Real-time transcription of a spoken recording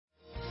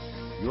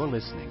You're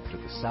listening to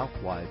the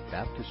Southwide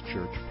Baptist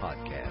Church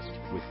podcast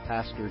with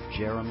Pastor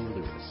Jeremy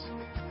Lewis.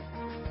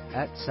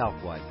 At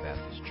Southwide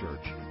Baptist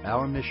Church,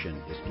 our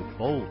mission is to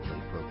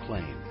boldly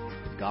proclaim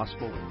the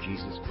gospel of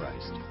Jesus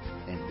Christ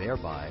and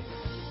thereby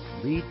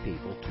lead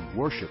people to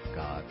worship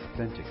God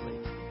authentically,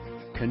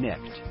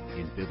 connect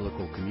in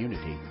biblical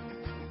community,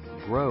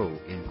 grow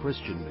in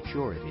Christian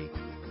maturity,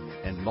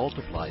 and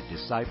multiply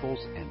disciples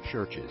and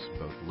churches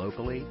both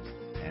locally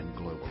and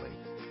globally.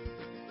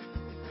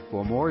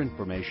 For more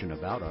information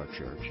about our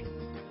church,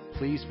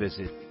 please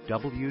visit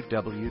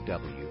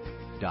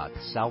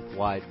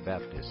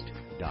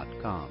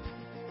www.southwidebaptist.com.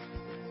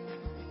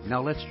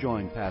 Now let's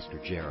join Pastor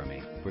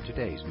Jeremy for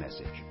today's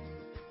message.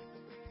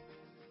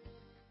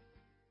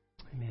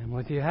 Amen.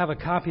 Well, if you have a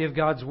copy of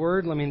God's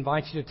Word, let me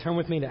invite you to turn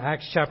with me to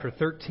Acts chapter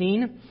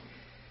 13.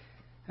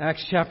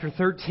 Acts chapter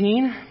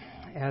 13,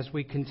 as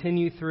we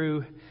continue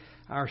through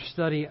our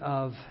study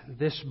of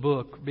this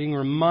book, being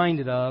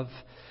reminded of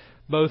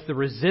both the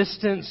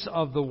resistance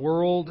of the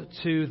world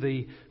to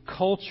the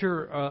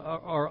culture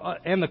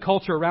and the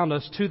culture around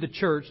us to the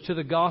church, to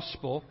the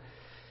gospel,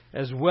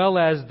 as well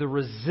as the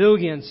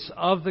resilience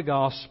of the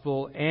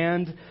gospel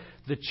and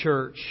the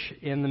church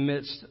in the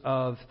midst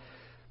of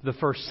the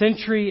first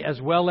century,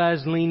 as well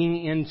as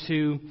leaning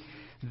into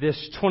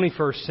this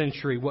 21st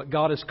century, what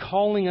God is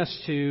calling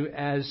us to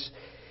as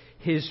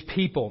His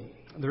people.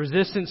 The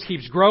resistance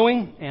keeps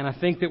growing, and I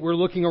think that we're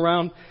looking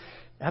around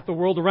at the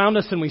world around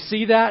us and we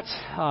see that.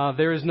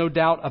 There is no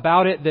doubt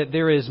about it that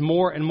there is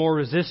more and more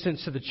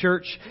resistance to the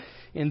church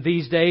in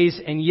these days,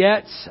 and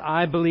yet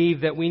I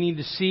believe that we need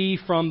to see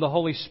from the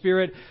Holy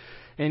Spirit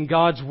and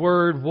God's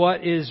Word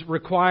what is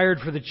required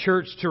for the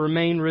church to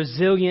remain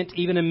resilient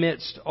even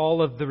amidst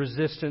all of the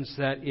resistance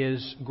that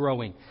is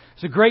growing.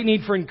 It's a great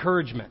need for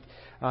encouragement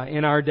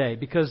in our day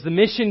because the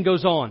mission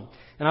goes on,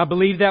 and I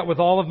believe that with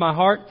all of my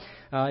heart.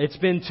 It's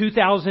been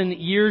 2,000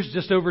 years,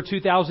 just over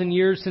 2,000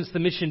 years since the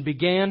mission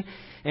began.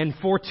 And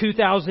for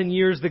 2,000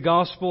 years, the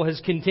gospel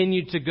has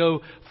continued to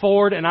go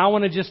forward. And I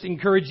want to just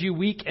encourage you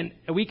week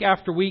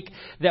after week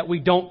that we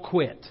don't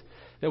quit.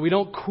 That we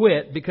don't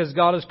quit because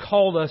God has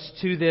called us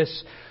to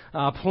this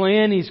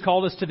plan. He's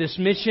called us to this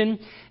mission.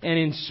 And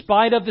in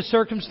spite of the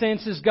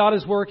circumstances, God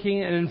is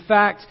working. And in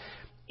fact,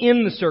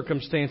 in the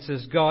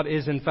circumstances, God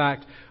is in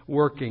fact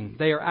working.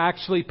 They are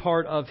actually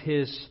part of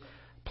His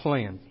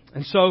plan.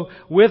 And so,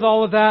 with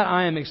all of that,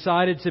 I am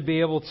excited to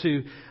be able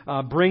to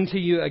bring to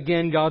you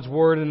again God's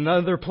Word in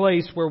another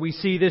place where we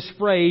see this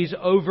phrase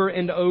over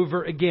and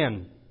over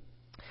again.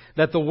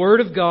 That the Word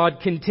of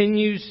God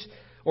continued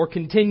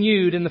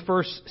in the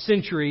first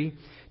century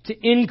to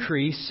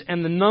increase,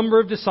 and the number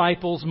of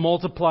disciples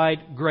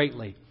multiplied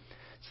greatly.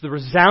 It's the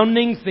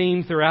resounding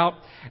theme throughout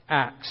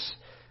Acts.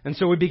 And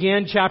so we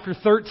began chapter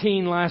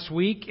 13 last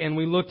week, and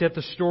we looked at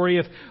the story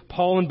of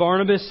Paul and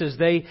Barnabas as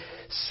they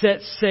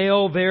set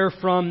sail there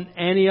from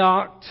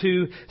Antioch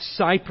to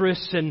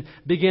Cyprus and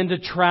began to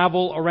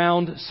travel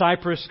around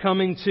Cyprus,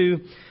 coming to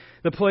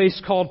the place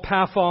called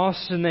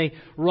Paphos, and they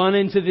run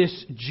into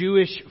this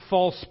Jewish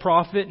false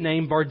prophet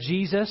named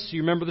Bar-Jesus. You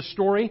remember the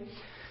story?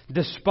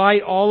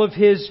 Despite all of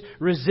his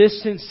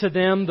resistance to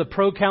them, the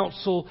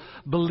proconsul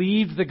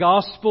believed the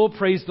gospel,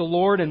 praised the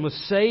Lord, and was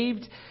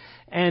saved.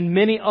 And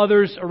many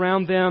others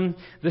around them,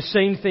 the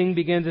same thing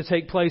began to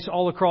take place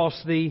all across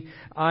the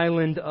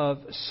island of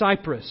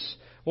Cyprus.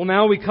 Well,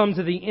 now we come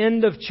to the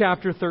end of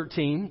chapter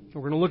 13.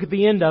 We're going to look at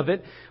the end of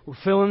it. We'll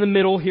fill in the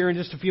middle here in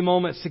just a few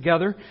moments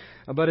together.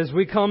 But as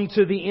we come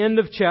to the end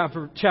of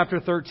chapter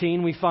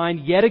 13, we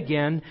find yet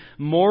again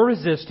more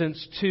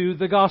resistance to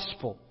the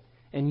gospel.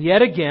 And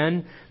yet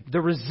again,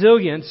 the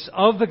resilience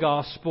of the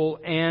gospel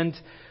and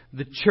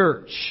the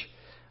church.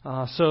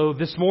 So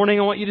this morning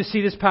I want you to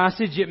see this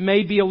passage. It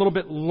may be a little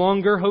bit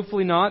longer,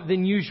 hopefully not,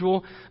 than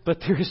usual, but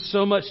there is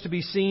so much to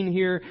be seen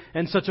here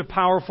and such a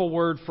powerful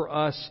word for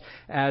us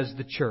as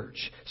the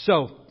church.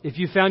 So, if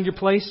you found your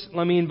place,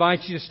 let me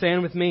invite you to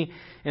stand with me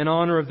in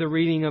honor of the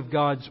reading of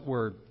God's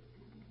Word.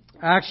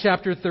 Acts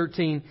chapter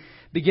 13,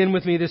 begin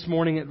with me this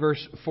morning at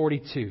verse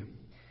 42.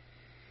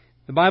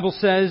 The Bible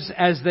says,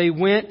 as they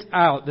went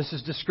out, this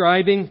is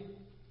describing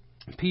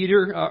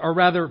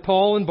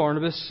Paul and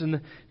Barnabas and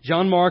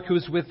John Mark who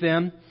was with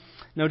them,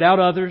 no doubt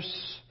others.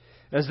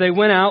 As they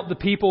went out, the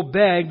people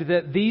begged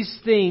that these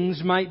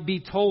things might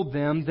be told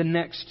them the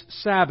next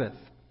Sabbath.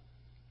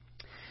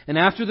 And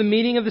after the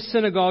meeting of the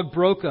synagogue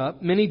broke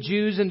up, many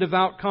Jews and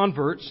devout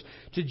converts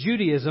to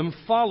Judaism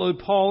followed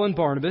Paul and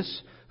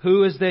Barnabas,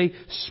 who, as they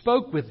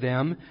spoke with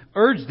them,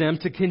 urged them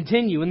to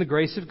continue in the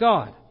grace of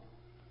God.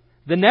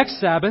 The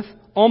next Sabbath,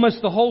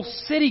 almost the whole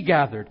city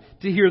gathered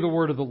to hear the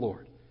word of the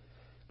Lord.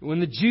 When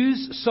the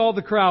Jews saw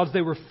the crowds, they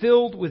were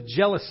filled with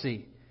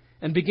jealousy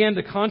and began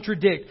to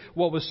contradict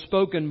what was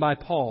spoken by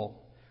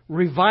Paul,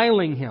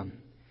 reviling him.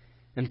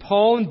 And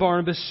Paul and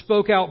Barnabas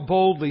spoke out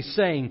boldly,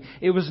 saying,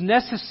 it was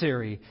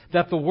necessary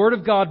that the word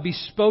of God be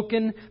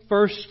spoken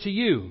first to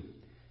you,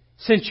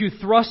 since you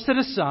thrust it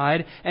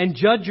aside and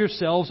judge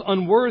yourselves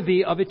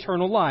unworthy of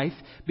eternal life.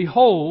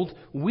 Behold,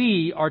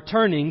 we are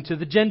turning to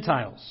the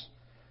Gentiles.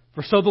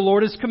 For so the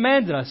Lord has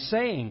commanded us,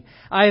 saying,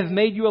 I have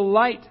made you a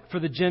light for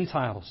the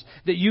Gentiles,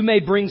 that you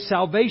may bring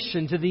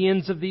salvation to the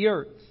ends of the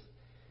earth.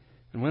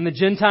 And when the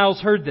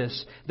Gentiles heard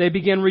this, they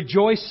began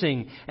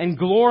rejoicing and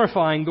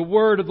glorifying the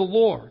word of the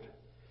Lord.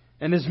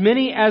 And as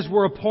many as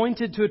were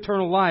appointed to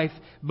eternal life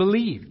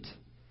believed.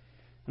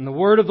 And the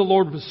word of the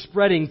Lord was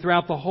spreading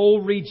throughout the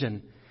whole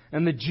region.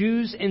 And the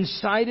Jews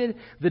incited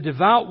the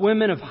devout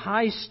women of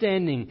high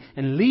standing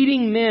and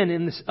leading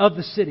men of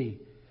the city,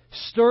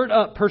 stirred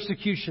up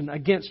persecution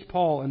against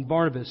Paul and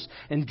Barnabas,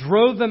 and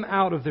drove them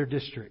out of their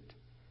district.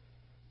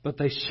 But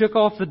they shook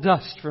off the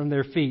dust from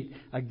their feet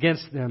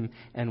against them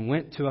and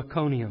went to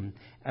Iconium.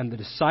 And the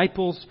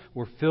disciples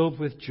were filled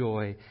with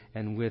joy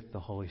and with the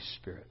Holy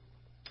Spirit.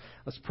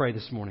 Let's pray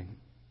this morning.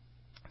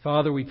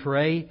 Father, we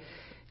pray,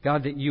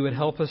 God, that you would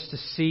help us to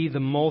see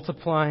the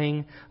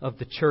multiplying of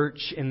the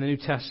church in the New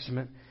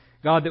Testament.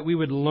 God, that we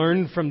would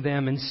learn from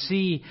them and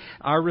see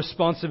our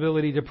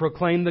responsibility to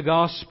proclaim the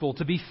gospel,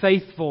 to be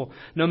faithful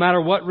no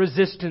matter what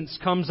resistance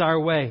comes our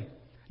way.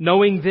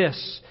 Knowing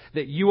this,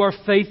 that you are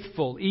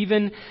faithful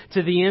even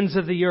to the ends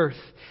of the earth,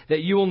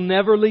 that you will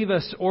never leave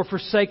us or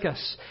forsake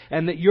us,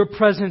 and that your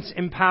presence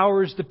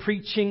empowers the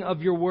preaching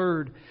of your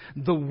word,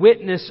 the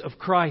witness of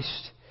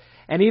Christ.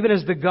 And even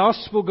as the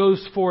gospel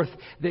goes forth,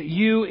 that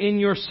you in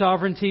your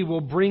sovereignty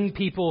will bring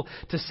people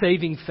to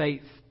saving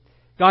faith.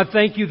 God,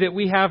 thank you that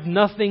we have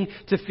nothing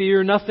to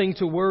fear, nothing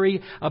to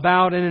worry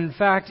about. And in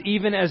fact,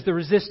 even as the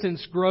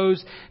resistance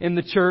grows in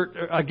the church,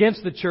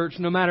 against the church,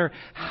 no matter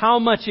how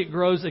much it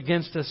grows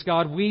against us,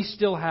 God, we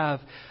still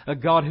have a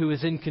God who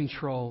is in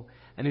control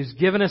and who's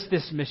given us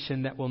this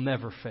mission that will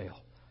never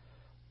fail.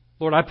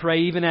 Lord, I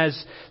pray even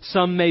as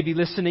some may be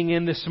listening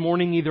in this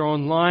morning, either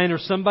online or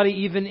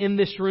somebody even in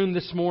this room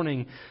this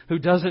morning who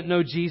doesn't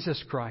know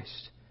Jesus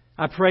Christ,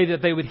 I pray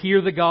that they would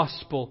hear the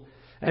gospel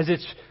as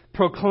it's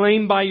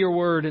proclaimed by your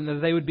word, and that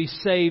they would be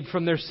saved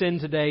from their sin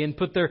today and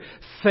put their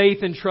faith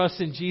and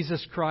trust in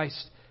Jesus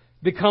Christ.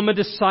 Become a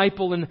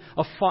disciple and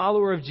a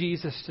follower of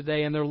Jesus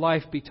today, and their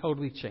life be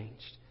totally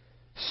changed.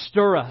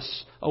 Stir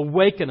us,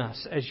 awaken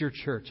us as your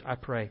church, I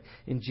pray,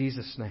 in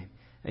Jesus' name.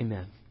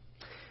 Amen.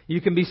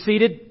 You can be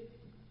seated.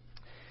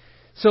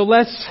 So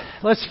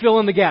let's fill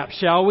in the gap,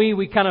 shall we?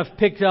 We kind of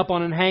picked up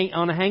on a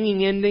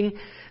hanging ending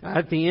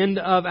at the end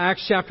of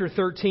Acts chapter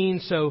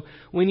 13, so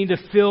we need to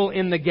fill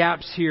in the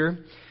gaps here.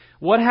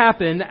 What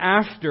happened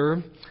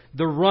after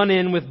the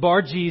run-in with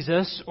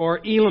Bar-Jesus, or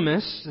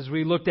Elymas, as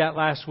we looked at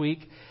last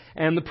week,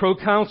 and the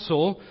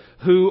proconsul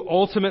who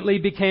ultimately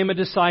became a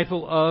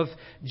disciple of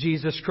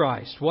Jesus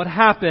Christ? What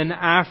happened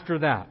after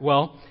that?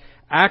 Well,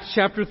 Acts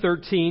chapter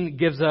 13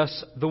 gives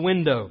us the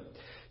window.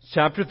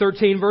 Chapter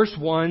 13 verse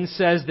 1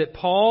 says that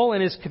Paul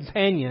and his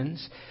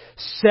companions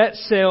set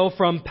sail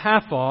from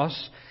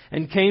Paphos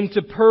and came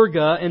to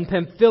Perga in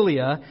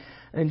Pamphylia,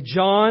 and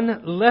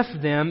John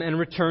left them and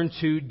returned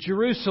to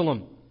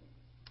Jerusalem.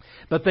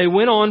 But they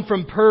went on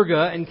from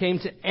Perga and came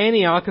to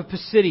Antioch of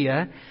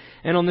Pisidia,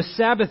 and on the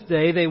Sabbath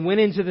day they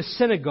went into the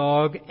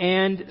synagogue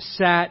and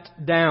sat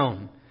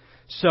down.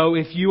 So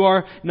if you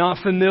are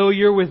not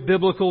familiar with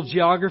biblical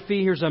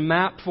geography, here's a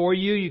map for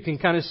you. You can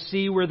kind of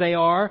see where they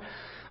are.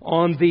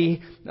 On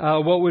the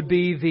what would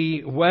be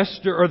the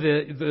western or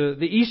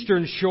the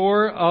eastern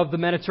shore of the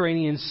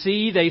Mediterranean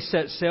Sea, they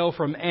set sail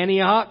from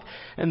Antioch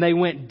and they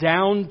went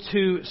down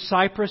to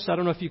Cyprus. I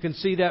don't know if you can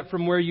see that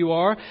from where you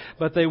are,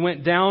 but they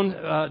went down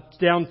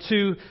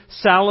to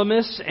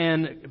Salamis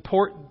and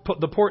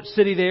the port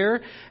city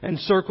there, and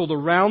circled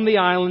around the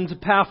island to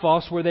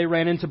Paphos, where they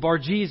ran into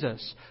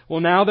Bar-Jesus.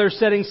 Well, now they're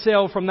setting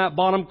sail from that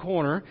bottom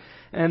corner,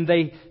 and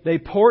they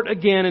port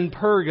again in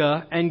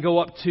Perga and go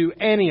up to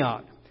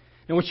Antioch.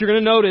 And what you're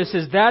going to notice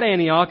is that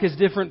Antioch is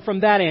different from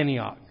that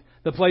Antioch,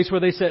 the place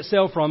where they set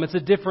sail from. It's a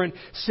different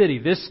city.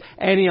 This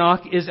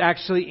Antioch is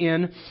actually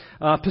in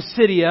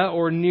Pisidia,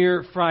 or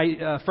near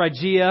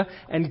Phrygia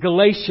and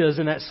Galatia, is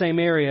in that same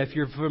area, if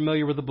you're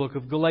familiar with the book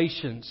of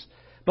Galatians.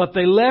 But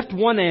they left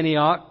one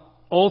Antioch,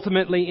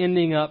 ultimately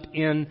ending up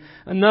in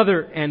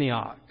another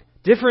Antioch.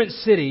 Different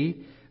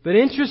city, but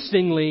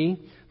interestingly,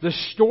 the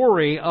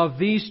story of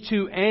these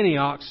two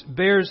Antiochs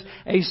bears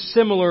a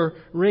similar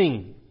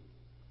ring.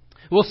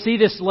 We'll see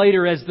this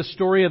later as the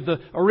story of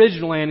the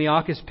original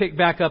Antioch is picked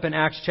back up in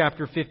Acts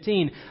chapter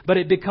 15. But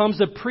it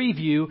becomes a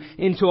preview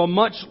into a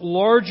much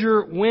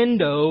larger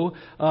window,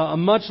 a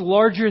much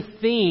larger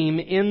theme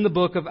in the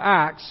book of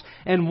Acts,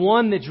 and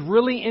one that's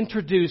really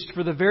introduced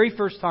for the very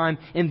first time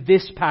in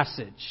this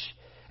passage.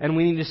 And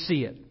we need to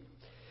see it.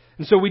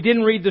 And so we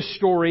didn't read the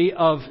story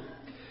of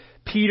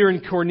Peter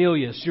and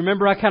Cornelius. You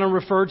remember I kind of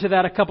referred to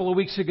that a couple of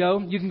weeks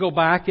ago? You can go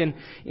back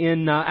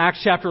in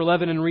Acts chapter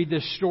 11 and read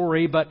this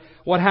story. But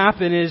what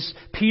happened is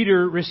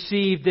Peter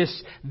received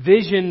this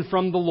vision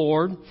from the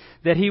Lord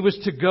that he was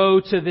to go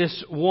to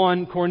this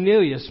one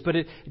Cornelius. But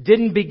it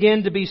didn't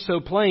begin to be so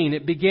plain.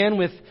 It began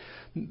with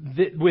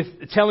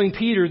telling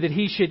Peter that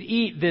he should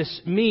eat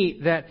this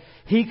meat that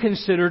he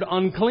considered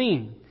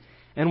unclean.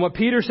 And what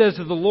Peter says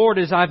to the Lord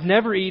is, I've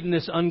never eaten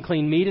this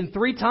unclean meat. And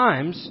 3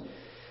 times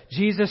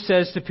Jesus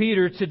says to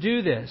Peter to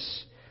do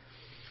this.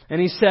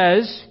 And he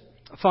says,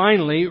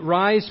 Finally,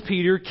 rise,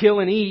 Peter, kill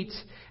and eat.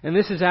 And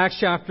this is Acts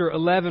chapter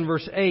 11,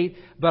 verse 8.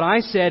 But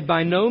I said,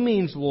 by no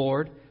means,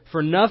 Lord,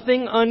 for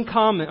nothing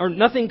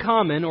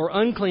common or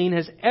unclean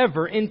has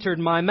ever entered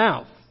my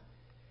mouth.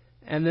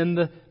 And then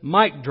the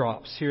mic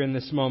drops here in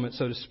this moment,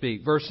 so to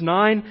speak. Verse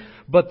 9,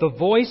 but the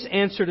voice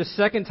answered a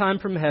second time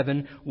from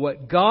heaven,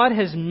 what God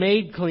has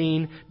made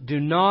clean, do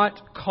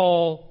not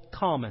call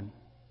common.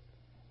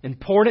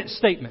 Important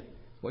statement.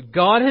 What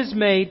God has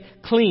made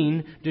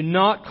clean, do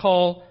not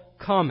call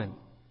common.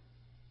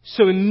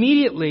 So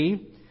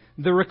immediately,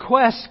 the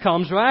request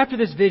comes, right after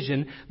this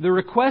vision, the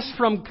request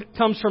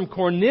comes from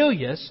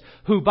Cornelius,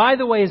 who, by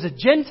the way, is a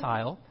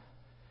Gentile,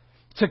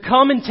 to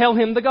come and tell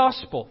him the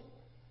gospel.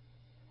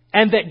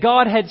 And that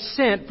God had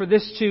sent for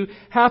this to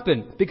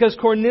happen. Because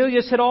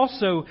Cornelius had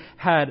also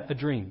had a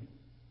dream.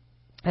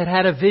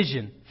 Had a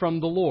vision from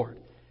the Lord.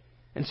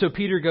 And so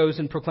Peter goes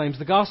and proclaims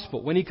the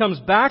gospel. When he comes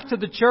back to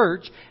the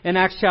church in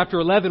Acts chapter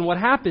 11, what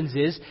happens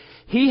is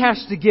he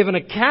has to give an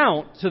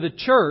account to the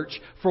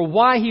church for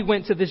why he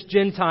went to this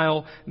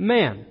Gentile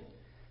man.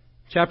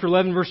 Chapter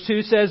 11 verse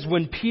 2 says,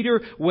 when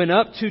Peter went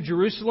up to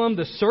Jerusalem,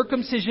 the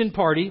circumcision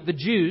party, the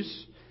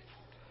Jews,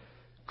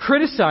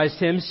 criticized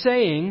him,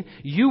 saying,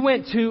 you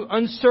went to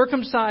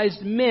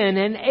uncircumcised men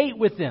and ate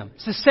with them.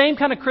 It's the same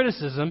kind of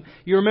criticism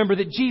you remember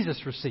that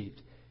Jesus received.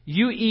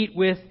 You eat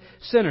with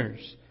sinners.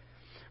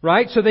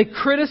 Right? So they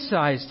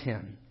criticized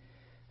him.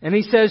 And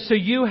he says, so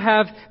you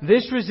have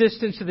this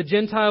resistance to the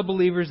Gentile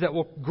believers that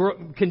will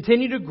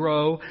continue to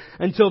grow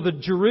until the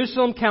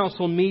Jerusalem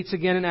Council meets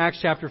again in Acts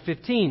chapter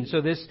 15.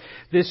 So this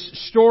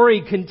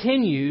story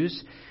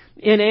continues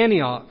in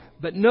Antioch.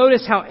 But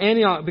notice how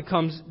Antioch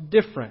becomes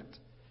different.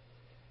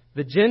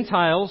 The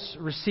Gentiles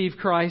receive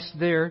Christ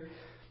there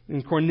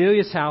in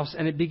Cornelius' house,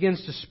 and it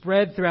begins to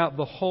spread throughout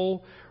the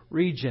whole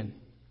region.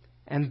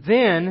 And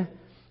then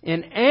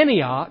in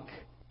Antioch,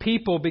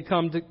 people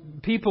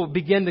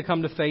begin to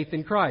come to faith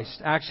in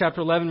Christ. Acts chapter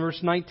 11 verse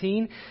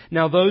 19.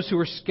 Now those who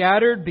were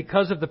scattered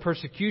because of the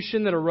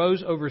persecution that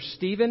arose over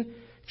Stephen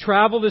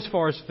traveled as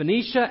far as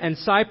Phoenicia and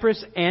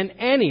Cyprus and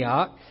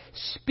Antioch,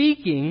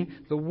 speaking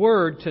the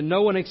word to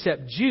no one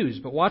except Jews.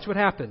 But watch what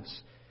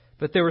happens.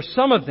 But there were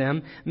some of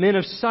them, men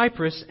of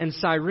Cyprus and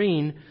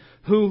Cyrene,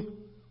 who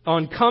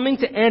on coming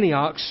to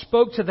Antioch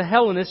spoke to the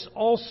Hellenists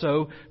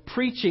also,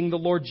 preaching the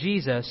Lord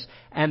Jesus.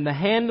 And the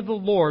hand of the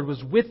Lord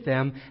was with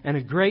them, and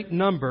a great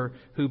number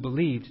who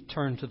believed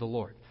turned to the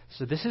Lord.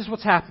 So this is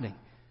what's happening.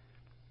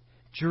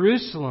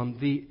 Jerusalem,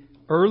 the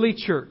early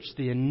church,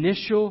 the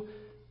initial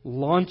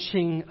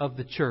launching of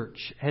the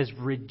church, has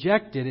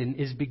rejected and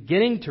is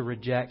beginning to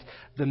reject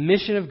the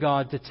mission of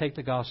God to take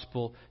the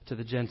gospel to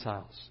the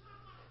Gentiles.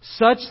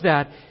 Such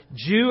that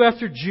Jew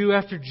after Jew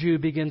after Jew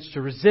begins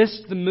to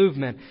resist the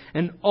movement.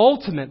 And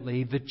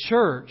ultimately, the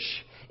church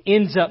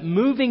ends up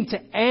moving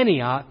to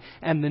Antioch.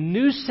 And the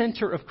new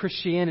center of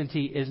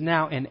Christianity is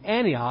now in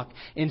Antioch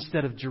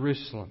instead of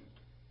Jerusalem.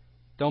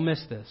 Don't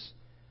miss this.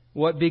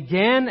 What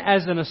began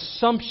as an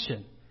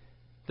assumption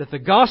that the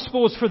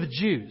gospel was for the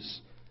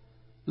Jews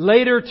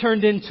later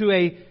turned into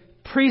a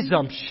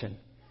presumption.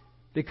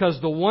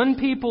 Because the one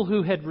people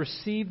who had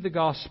received the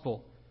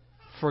gospel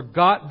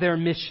forgot their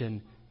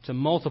mission to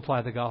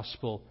multiply the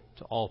gospel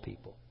to all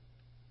people.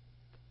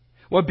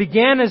 What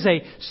began as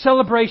a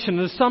celebration,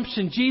 an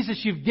assumption,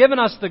 Jesus, you've given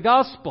us the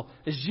gospel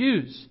as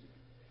Jews,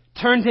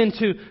 turned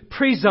into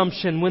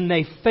presumption when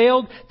they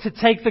failed to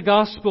take the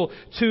gospel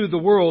to the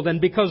world.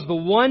 And because the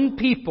one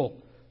people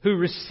who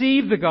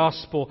received the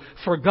gospel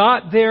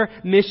forgot their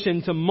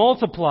mission to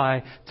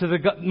multiply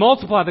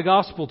the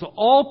gospel to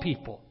all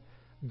people,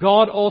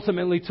 God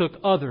ultimately took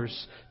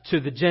others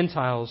to the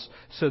Gentiles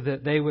so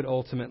that they would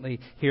ultimately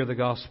hear the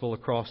gospel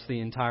across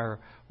the entire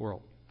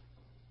world.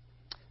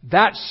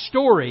 That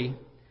story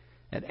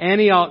at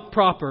Antioch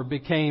proper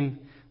became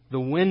the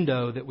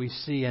window that we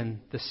see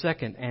in the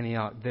second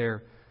Antioch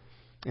there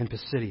in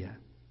Pisidia.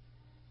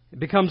 It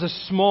becomes a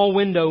small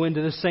window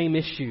into the same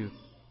issue.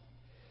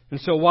 And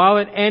so while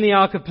at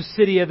Antioch of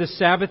Pisidia the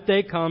Sabbath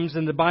day comes,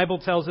 and the Bible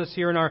tells us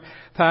here in our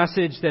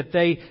passage that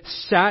they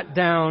sat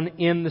down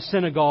in the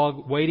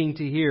synagogue waiting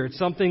to hear. It's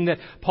something that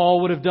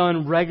Paul would have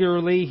done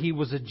regularly. He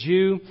was a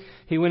Jew.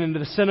 He went into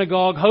the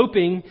synagogue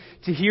hoping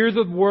to hear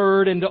the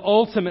word and to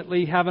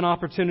ultimately have an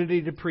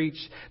opportunity to preach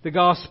the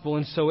gospel.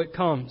 And so it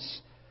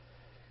comes.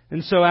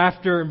 And so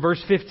after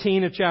verse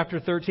 15 of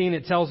chapter 13,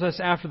 it tells us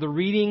after the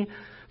reading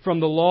from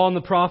the law and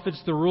the prophets,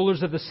 the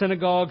rulers of the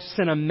synagogue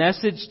sent a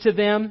message to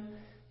them.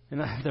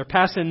 And they're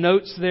passing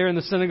notes there in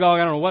the synagogue.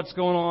 I don't know what's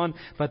going on,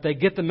 but they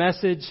get the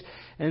message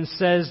and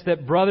says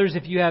that, brothers,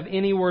 if you have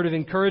any word of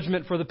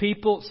encouragement for the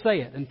people,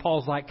 say it. And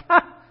Paul's like,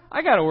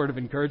 I got a word of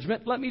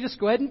encouragement. Let me just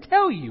go ahead and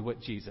tell you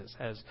what Jesus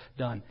has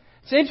done.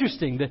 It's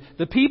interesting that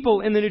the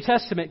people in the New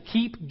Testament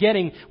keep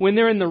getting, when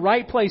they're in the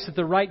right place at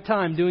the right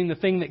time doing the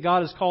thing that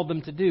God has called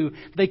them to do,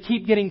 they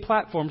keep getting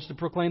platforms to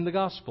proclaim the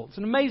gospel. It's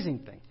an amazing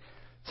thing.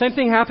 Same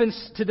thing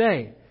happens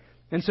today.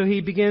 And so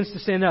he begins to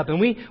stand up. And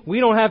we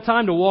don't have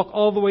time to walk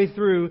all the way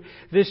through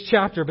this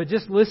chapter, but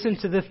just listen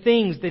to the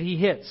things that he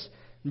hits.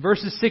 In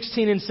verses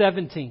 16 and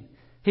 17.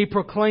 He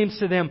proclaims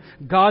to them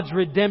God's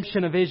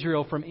redemption of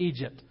Israel from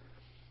Egypt.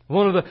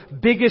 One of the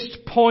biggest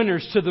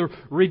pointers to the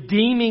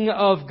redeeming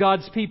of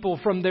God's people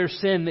from their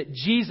sin that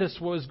Jesus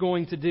was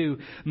going to do.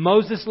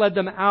 Moses led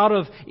them out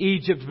of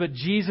Egypt, but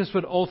Jesus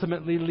would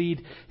ultimately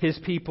lead His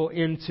people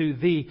into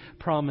the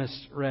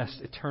promised rest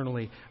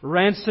eternally,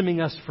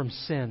 ransoming us from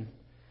sin.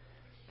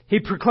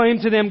 He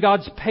proclaimed to them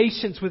God's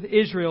patience with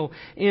Israel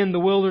in the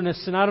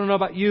wilderness. And I don't know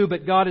about you,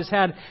 but God has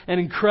had an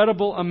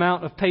incredible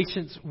amount of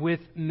patience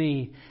with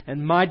me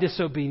and my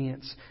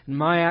disobedience and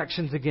my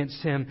actions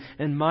against Him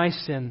and my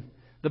sin.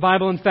 The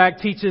Bible, in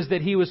fact, teaches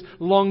that He was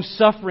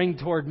long-suffering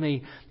toward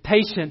me,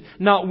 patient,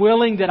 not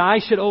willing that I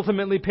should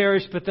ultimately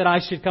perish, but that I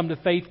should come to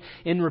faith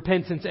in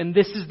repentance. And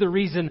this is the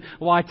reason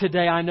why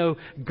today I know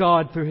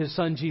God through His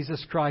Son,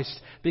 Jesus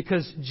Christ,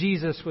 because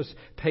Jesus was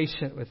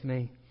patient with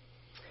me.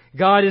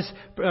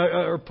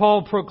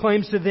 Paul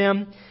proclaims to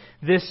them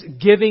this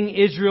giving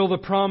Israel the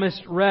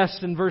promised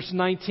rest in verse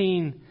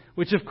 19,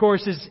 which of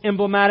course is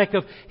emblematic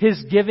of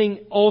His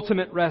giving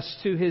ultimate rest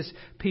to His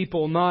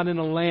people, not in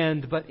a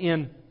land, but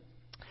in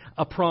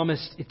a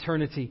promised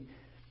eternity.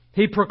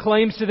 He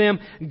proclaims to them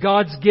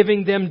God's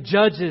giving them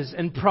judges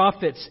and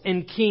prophets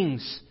and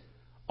kings.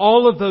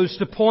 All of those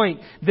to point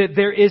that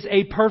there is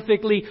a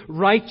perfectly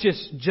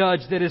righteous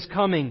judge that is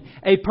coming,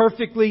 a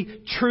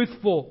perfectly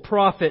truthful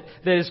prophet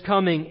that is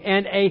coming,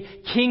 and a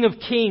King of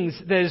Kings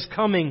that is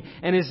coming,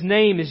 and His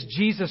name is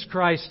Jesus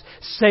Christ,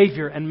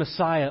 Savior and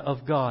Messiah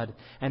of God.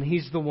 And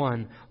He's the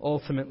one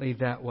ultimately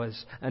that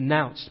was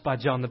announced by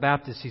John the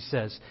Baptist, he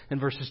says in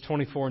verses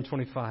 24 and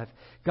 25.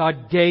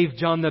 God gave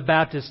John the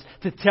Baptist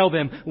to tell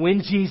them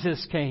when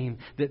Jesus came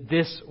that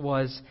this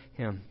was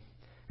Him.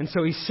 And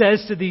so He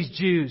says to these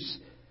Jews,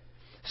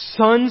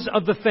 sons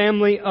of the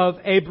family of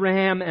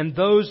Abraham and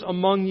those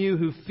among you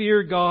who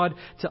fear God,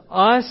 to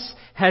us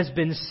has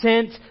been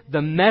sent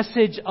the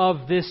message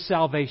of this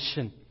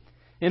salvation.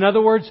 In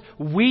other words,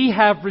 we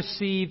have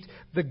received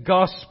the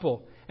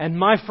gospel. And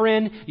my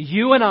friend,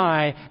 you and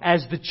I,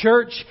 as the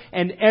church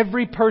and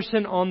every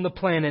person on the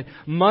planet,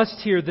 must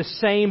hear the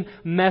same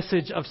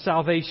message of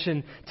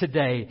salvation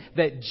today.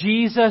 That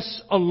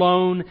Jesus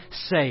alone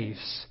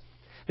saves.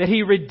 That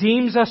He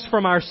redeems us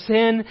from our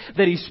sin,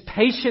 that He's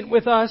patient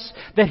with us,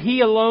 that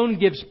He alone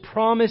gives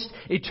promised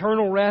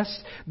eternal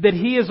rest, that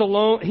He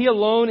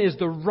alone is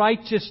the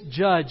righteous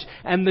judge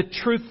and the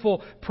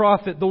truthful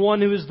prophet, the one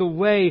who is the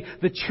way,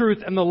 the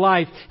truth, and the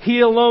life.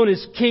 He alone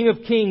is King of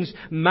Kings,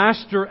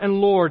 Master and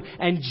Lord,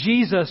 and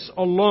Jesus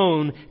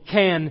alone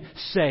can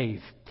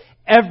save.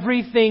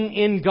 Everything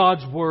in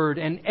God's Word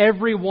and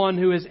everyone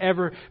who has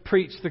ever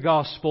preached the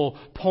gospel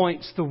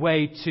points the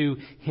way to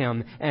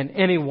Him. And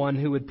anyone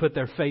who would put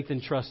their faith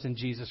and trust in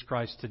Jesus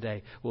Christ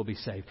today will be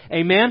saved.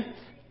 Amen?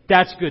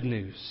 That's good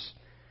news.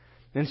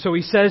 And so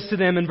He says to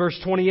them in verse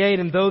 28,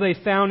 and though they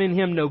found in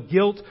Him no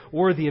guilt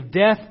worthy of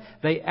death,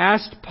 they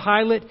asked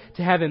Pilate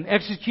to have Him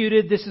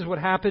executed. This is what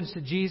happens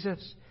to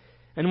Jesus.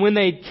 And when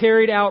they had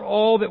carried out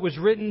all that was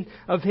written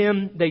of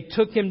Him, they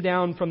took Him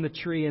down from the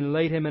tree and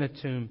laid Him in a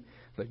tomb.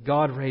 But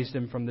God raised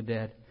Him from the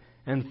dead.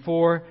 And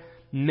for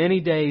many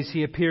days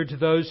He appeared to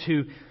those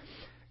who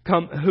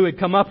had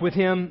come up with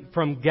Him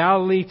from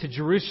Galilee to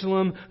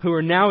Jerusalem, who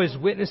are now His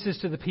witnesses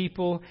to the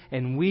people.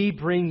 And we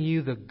bring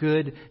you the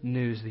good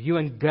news, the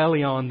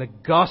euangelion, the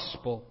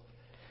gospel,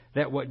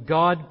 that what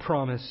God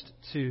promised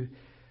to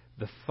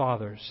the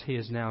fathers, He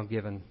has now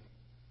given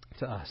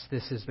to us.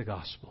 This is the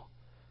gospel.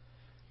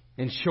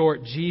 In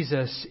short,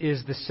 Jesus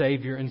is the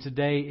Savior. And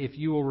today, if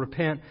you will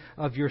repent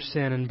of your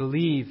sin and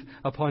believe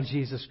upon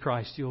Jesus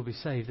Christ, you will be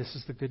saved. This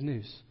is the good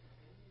news.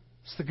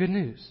 It's the good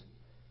news.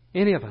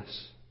 Any of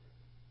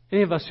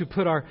us who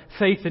put our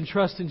faith and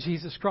trust in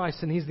Jesus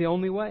Christ, and He's the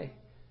only way.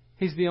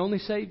 He's the only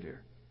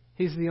Savior.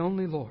 He's the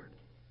only Lord.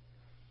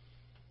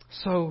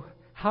 So,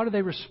 how do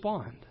they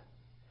respond?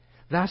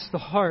 That's the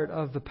heart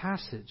of the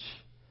passage.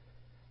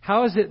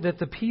 How is it that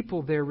the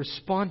people there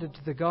responded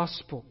to the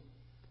gospel?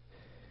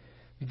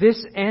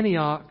 This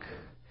Antioch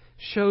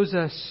shows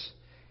us,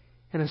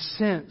 in a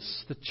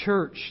sense, the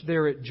church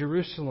there at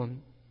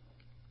Jerusalem.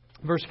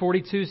 Verse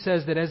 42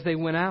 says that as they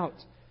went out,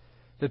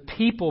 the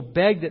people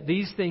begged that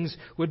these things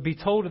would be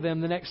told to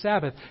them the next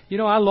Sabbath. You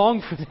know, I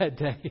long for that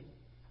day.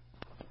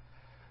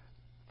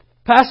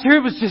 Pastor,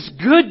 it was just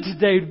good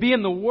today to be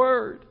in the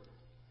Word.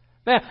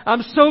 Man,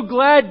 I'm so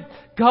glad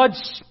God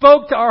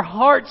spoke to our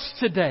hearts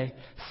today.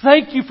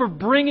 Thank you for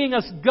bringing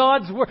us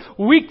God's Word.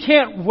 We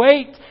can't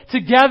wait to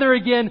gather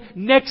again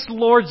next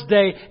Lord's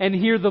Day and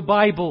hear the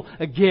Bible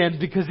again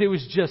because it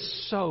was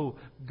just so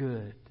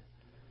good.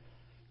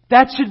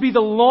 That should be the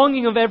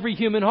longing of every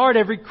human heart,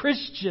 every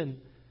Christian.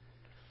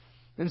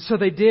 And so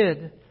they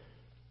did.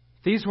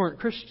 These weren't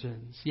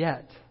Christians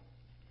yet.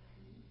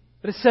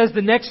 But it says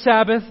the next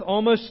Sabbath,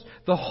 almost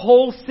the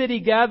whole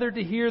city gathered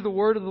to hear the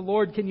word of the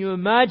Lord. Can you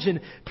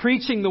imagine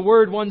preaching the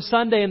word one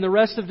Sunday and the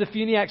rest of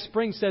Defuniak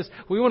Springs says,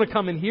 we want to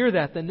come and hear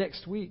that the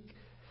next week.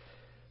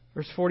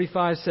 Verse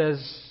 45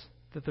 says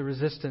that the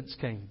resistance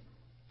came.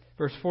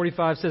 Verse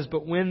 45 says,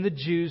 "But when the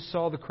Jews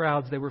saw the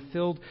crowds, they were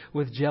filled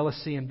with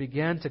jealousy and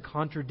began to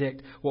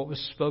contradict what was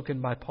spoken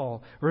by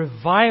Paul,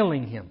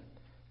 reviling him."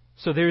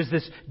 So there's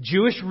this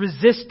Jewish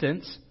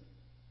resistance.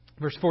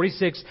 Verse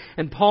 46,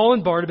 "And Paul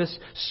and Barnabas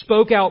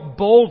spoke out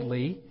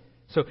boldly,"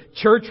 so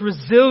church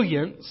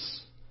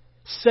resilience,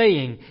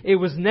 "saying, it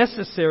was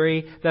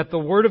necessary that the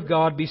word of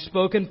God be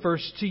spoken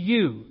first to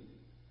you."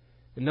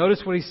 And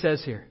notice what he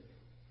says here.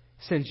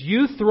 "Since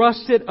you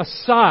thrust it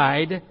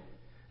aside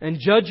and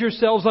judge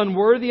yourselves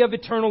unworthy of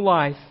eternal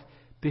life,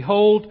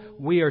 behold,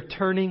 we are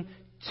turning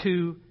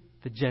to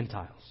the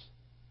Gentiles."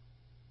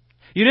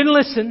 You didn't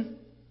listen,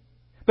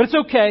 but it's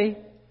okay,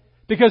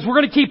 because we're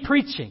going to keep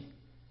preaching.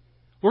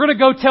 We're going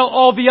to go tell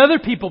all the other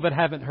people that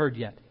haven't heard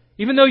yet.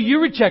 Even though you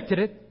rejected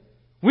it,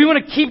 we want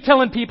to keep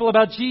telling people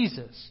about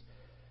Jesus.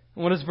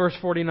 And what is verse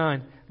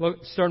 49?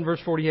 Look, start in verse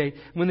 48.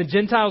 "When the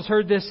Gentiles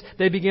heard this,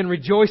 they began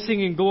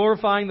rejoicing and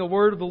glorifying the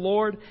word of the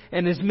Lord.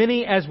 And as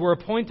many as were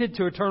appointed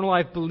to eternal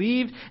life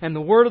believed, and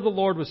the word of the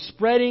Lord was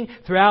spreading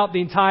throughout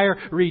the entire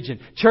region."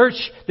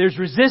 Church, there's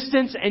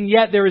resistance, and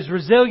yet there is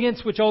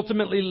resilience, which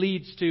ultimately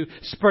leads to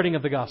spreading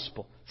of the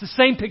gospel. It's the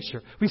same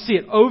picture. We see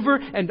it over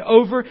and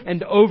over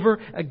and over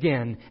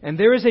again. And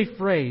there is a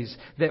phrase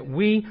that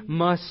we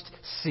must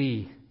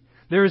see.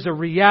 There is a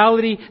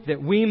reality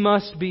that we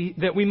must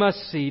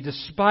see.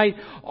 Despite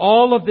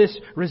all of this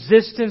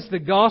resistance, the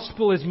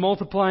gospel is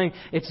multiplying.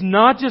 It's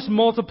not just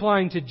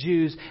multiplying to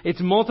Jews.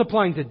 It's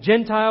multiplying to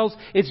Gentiles.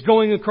 It's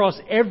going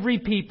across every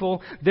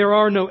people. There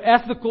are no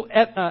ethnic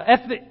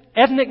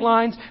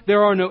lines.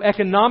 There are no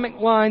economic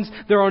lines.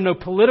 There are no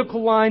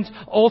political lines.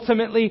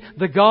 Ultimately,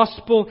 the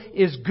gospel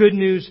is good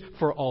news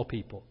for all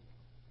people.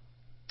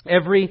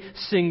 Every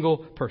single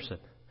person.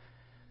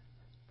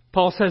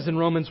 Paul says in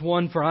Romans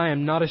 1, "For I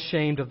am not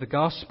ashamed of the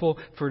gospel,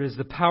 for it is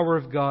the power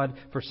of God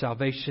for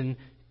salvation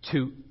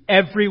to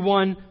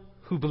everyone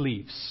who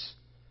believes."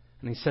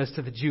 And he says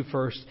to the Jew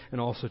first and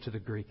also to the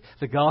Greek.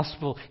 The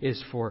gospel is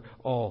for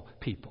all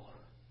people.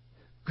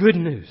 Good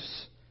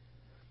news.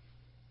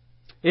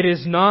 It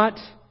is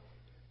not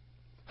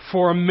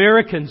for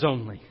Americans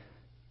only.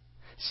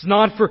 It's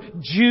not for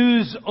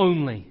Jews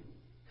only.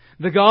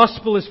 The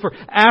gospel is for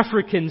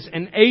Africans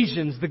and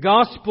Asians. The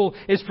gospel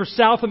is for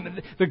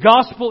the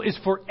gospel is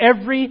for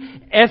every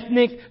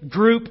ethnic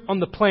group on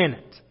the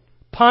planet.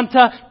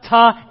 Panta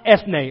ta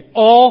ethne.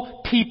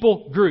 All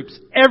people groups.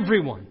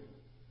 Everyone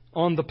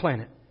on the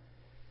planet.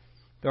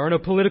 There are no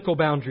political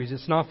boundaries.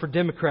 It's not for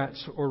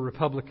Democrats or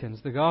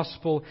Republicans. The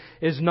gospel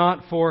is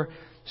not for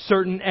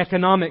certain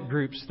economic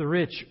groups, the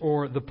rich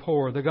or the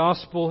poor. The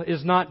gospel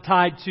is not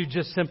tied to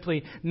just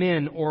simply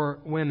men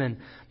or women.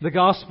 The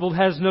gospel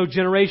has no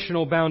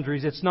generational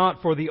boundaries. It's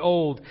not for the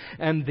old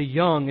and the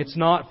young. It's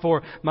not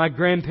for my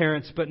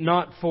grandparents, but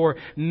not for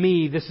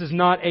me. This is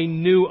not a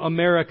new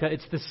America.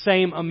 It's the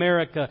same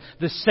America,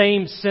 the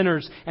same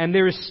sinners, and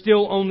there is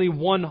still only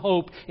one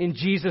hope in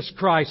Jesus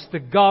Christ. The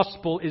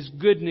gospel is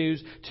good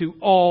news to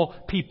all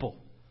people.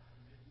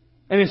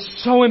 And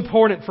it's so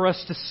important for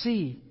us to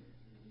see.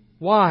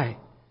 Why?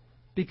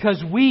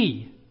 Because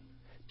we,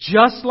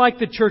 just like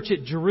the church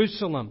at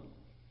Jerusalem,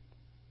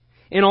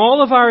 in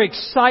all of our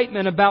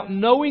excitement about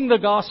knowing the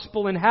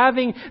gospel and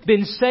having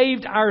been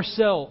saved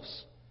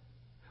ourselves,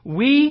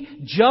 we,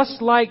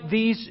 just like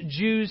these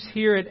Jews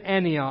here at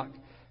Antioch,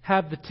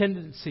 have the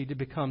tendency to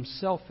become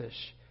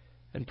selfish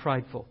and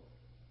prideful.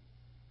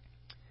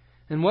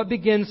 And what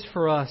begins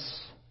for us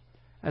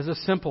as a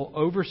simple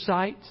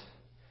oversight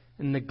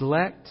and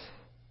neglect,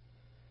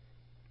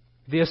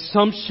 the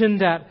assumption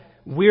that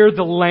we're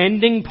the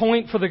landing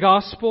point for the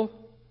gospel,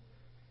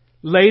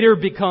 later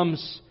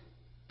becomes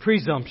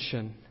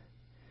presumption,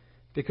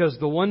 because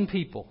the one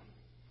people,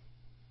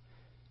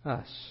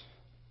 us,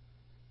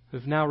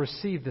 who've now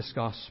received this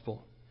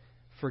gospel,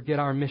 forget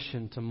our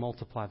mission to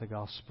multiply the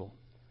gospel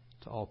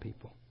to all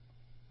people.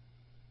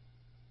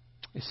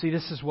 You see,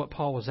 this is what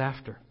Paul was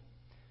after.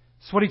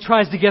 It's what he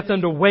tries to get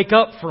them to wake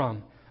up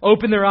from.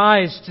 Open their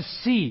eyes to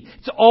see.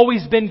 It's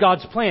always been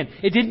God's plan.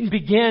 It didn't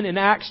begin in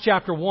Acts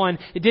chapter 1.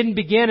 It didn't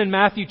begin in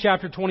Matthew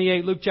chapter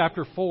 28, Luke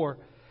chapter 4.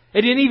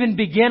 It didn't even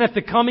begin at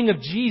the coming of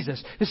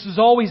Jesus. This has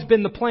always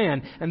been the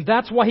plan. And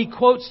that's why he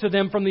quotes to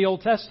them from the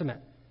Old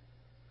Testament.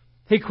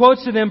 He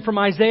quotes to them from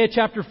Isaiah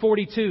chapter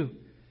 42.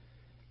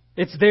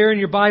 It's there in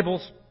your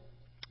Bibles.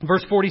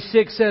 Verse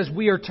 46 says,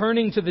 "We are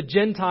turning to the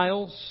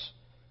Gentiles.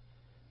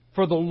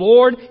 For the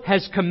Lord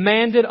has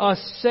commanded us,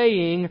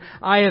 saying,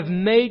 I have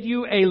made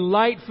you a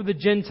light for the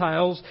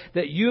Gentiles,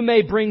 that you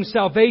may bring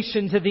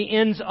salvation to the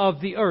ends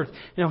of the earth."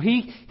 Now,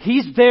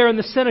 he's there in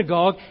the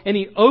synagogue, and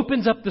he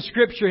opens up the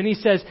Scripture, and he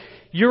says,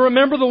 "You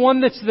remember the one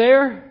that's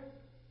there?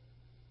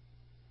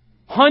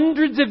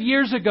 Hundreds of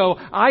years ago,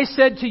 I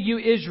said to you,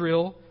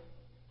 Israel,"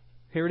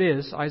 here it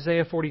is,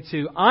 Isaiah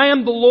 42, "I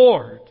am the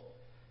Lord.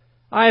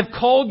 I have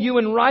called you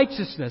in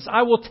righteousness.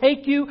 I will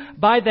take you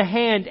by the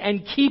hand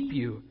and keep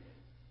you.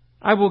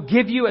 I will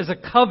give you as a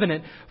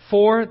covenant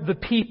for the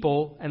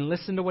people," and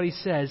listen to what he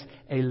says,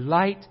 "a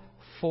light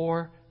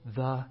for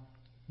the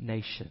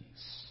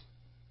nations."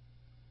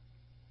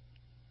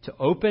 to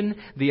open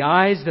the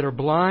eyes that are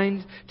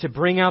blind, to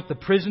bring out the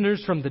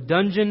prisoners from the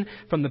dungeon,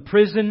 from the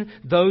prison,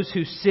 those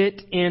who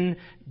sit in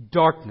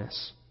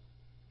darkness.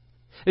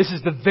 This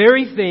is the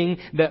very thing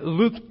that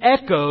Luke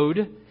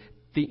echoed,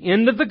 the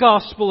end of the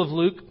Gospel of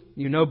Luke.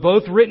 You know,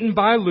 both written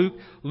by Luke.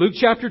 Luke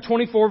chapter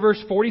 24,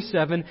 verse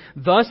 47.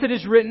 Thus it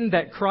is written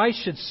that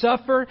Christ should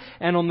suffer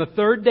and on the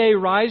third day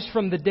rise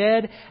from the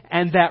dead,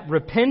 and that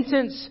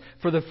repentance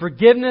for the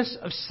forgiveness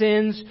of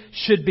sins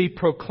should be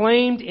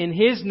proclaimed in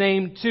His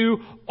name to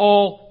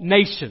all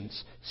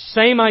nations.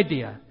 Same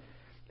idea.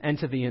 And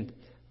to the end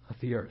of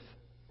the earth.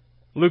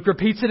 Luke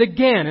repeats it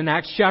again in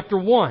Acts chapter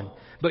 1.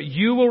 But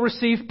you will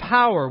receive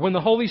power when the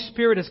Holy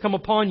Spirit has come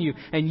upon you,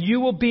 and you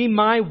will be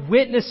my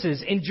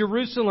witnesses in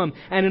Jerusalem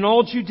and in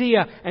all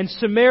Judea and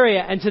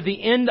Samaria and to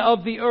the end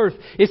of the earth.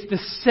 It's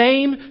the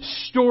same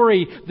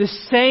story, the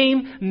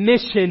same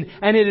mission,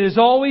 and it has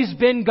always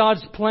been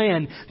God's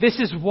plan. This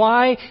is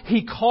why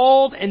He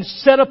called and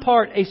set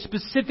apart a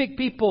specific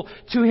people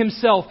to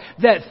Himself,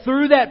 that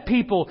through that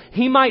people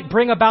He might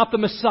bring about the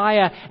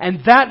Messiah, and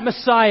that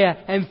Messiah,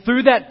 and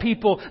through that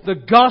people, the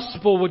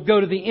gospel would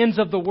go to the ends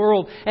of the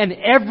world, and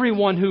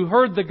everyone who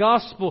heard the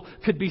gospel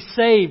could be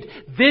saved.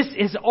 This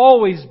has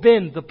always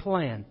been the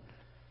plan.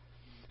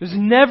 It was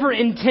never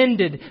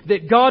intended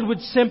that God would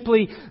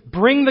simply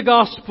bring the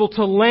gospel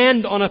to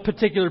land on a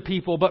particular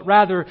people, but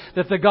rather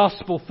that the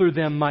gospel through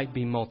them might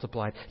be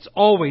multiplied. It's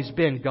always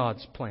been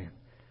God's plan.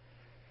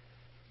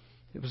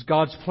 It was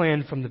God's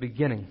plan from the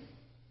beginning.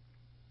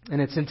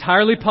 And it's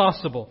entirely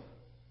possible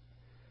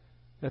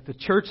that the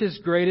church's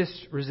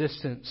greatest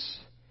resistance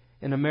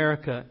in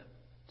America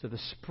to the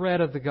spread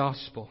of the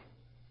gospel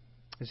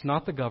it's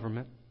not the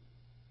government.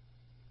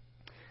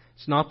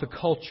 It's not the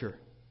culture.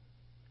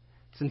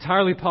 It's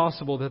entirely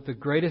possible that the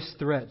greatest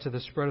threat to the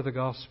spread of the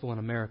gospel in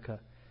America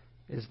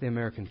is the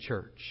American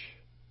church.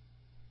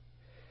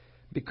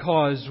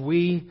 Because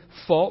we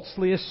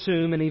falsely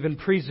assume and even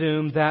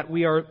presume that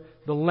we are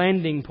the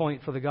landing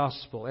point for the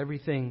gospel.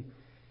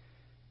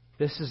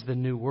 This is the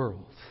new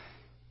world.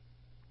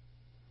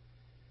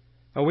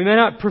 Now, we may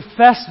not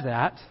profess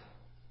that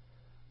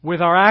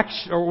with our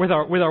action or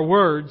with our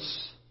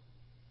words,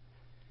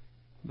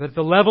 but at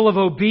the level of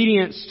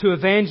obedience to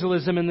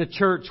evangelism in the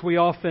church, we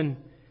often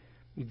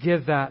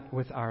give that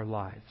with our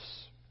lives.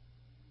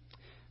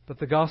 But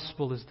the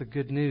gospel is the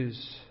good news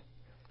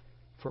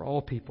for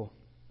all people.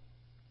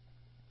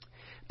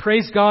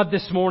 Praise God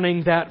this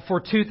morning that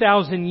for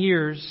 2,000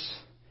 years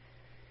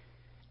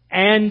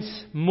and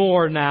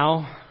more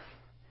now,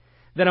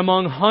 that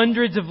among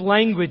hundreds of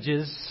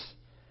languages,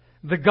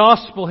 the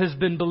gospel has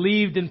been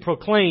believed and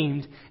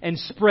proclaimed and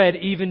spread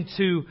even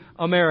to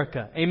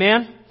America.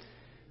 Amen?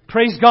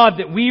 Praise God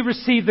that we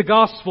receive the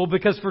gospel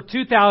because for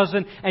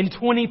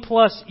 2,020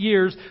 plus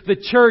years, the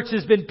church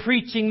has been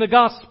preaching the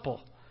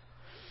gospel.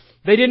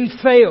 They didn't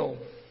fail.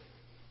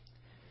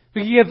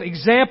 We give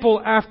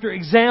example after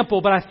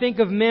example, but I think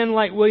of men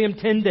like William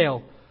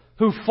Tyndale,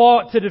 who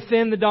fought to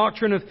defend the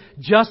doctrine of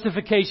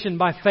justification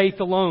by faith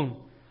alone.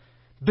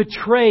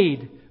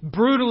 Betrayed,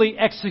 brutally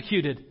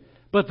executed,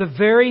 but the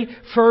very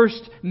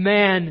first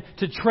man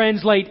to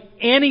translate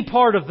any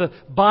part of the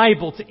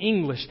Bible to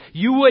English.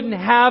 You wouldn't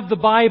have the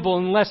Bible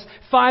unless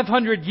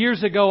 500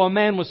 years ago a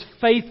man was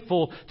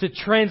faithful to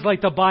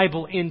translate the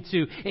Bible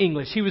into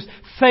English. He was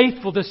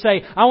faithful to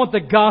say, I want the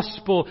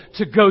gospel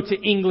to go to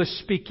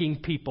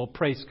English-speaking people.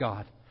 Praise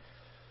God.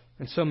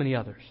 And so many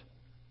others.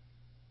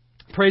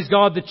 Praise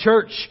God, the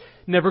church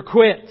never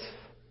quit.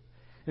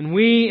 And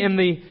we in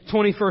the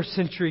 21st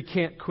century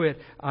can't quit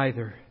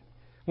either.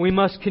 We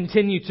must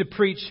continue to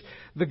preach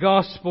the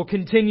gospel,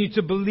 continue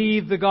to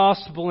believe the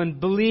gospel, and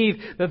believe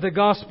that the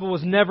gospel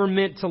was never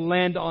meant to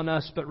land on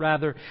us, but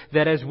rather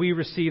that as we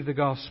receive the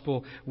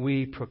gospel,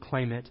 we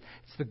proclaim it.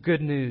 It's the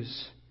good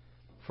news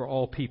for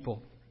all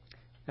people.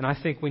 And I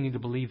think we need to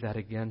believe that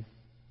again.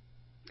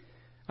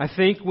 I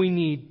think we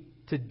need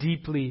to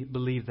deeply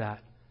believe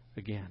that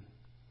again.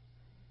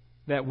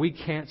 That we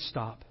can't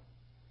stop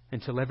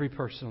until every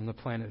person on the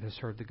planet has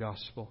heard the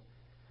gospel.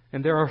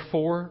 And there are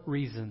 4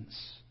 reasons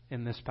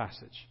in this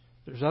passage.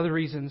 There's other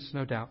reasons,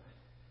 no doubt.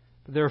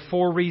 But there are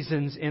 4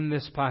 reasons in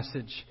this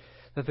passage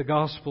that the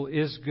gospel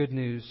is good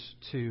news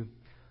to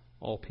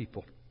all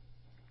people.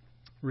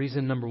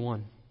 Reason number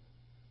 1.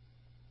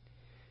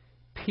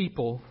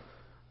 People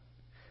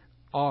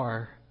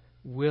are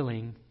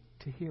willing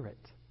to hear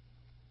it.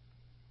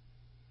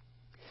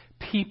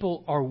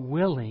 People are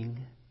willing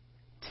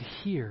to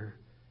hear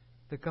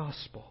the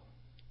gospel.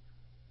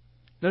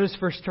 Notice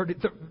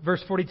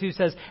verse 42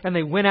 says, and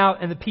they went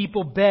out and the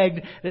people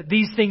begged that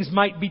these things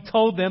might be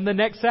told them the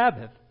next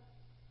Sabbath.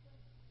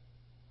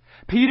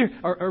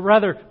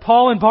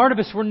 Paul and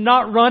Barnabas were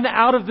not run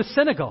out of the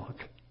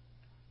synagogue.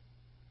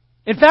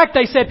 In fact,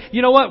 they said,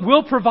 you know what?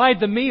 We'll provide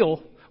the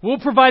meal. We'll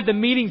provide the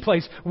meeting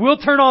place. We'll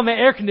turn on the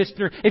air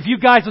conditioner if you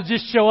guys will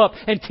just show up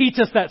and teach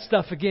us that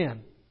stuff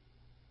again.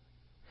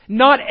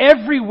 Not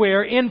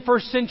everywhere in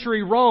first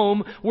century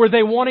Rome were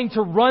they wanting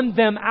to run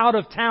them out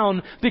of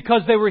town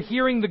because they were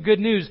hearing the good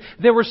news.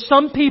 There were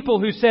some people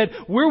who said,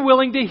 we're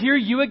willing to hear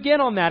you again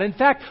on that. In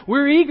fact,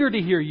 we're eager to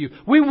hear you.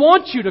 We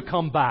want you to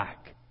come back.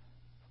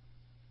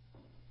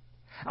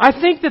 I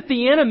think that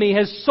the enemy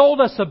has sold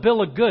us a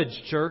bill of goods,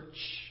 church.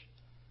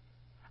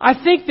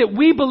 I think that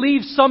we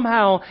believe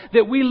somehow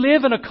that we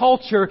live in a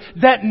culture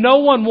that no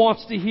one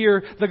wants to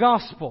hear the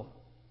gospel.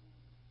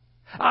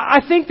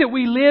 I think that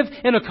we live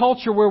in a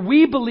culture where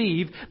we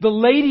believe the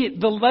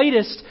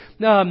latest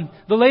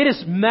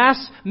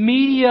mass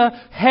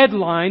media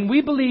headline,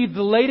 we believe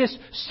the latest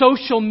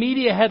social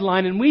media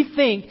headline, and we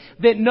think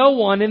that no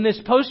one in this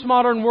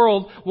postmodern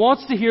world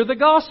wants to hear the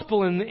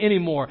gospel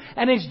anymore.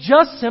 And it's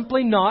just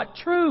simply not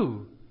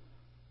true.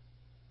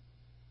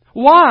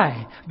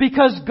 Why?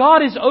 Because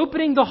God is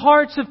opening the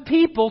hearts of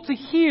people to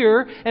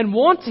hear and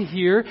want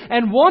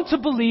to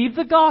believe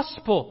the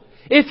gospel.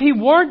 If He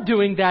weren't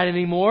doing that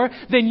anymore,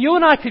 then you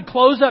and I could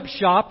close up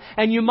shop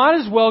and you might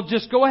as well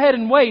just go ahead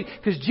and wait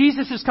because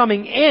Jesus is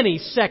coming any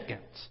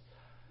second.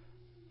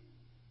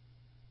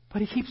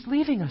 But He keeps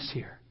leaving us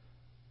here.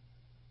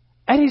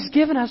 And He's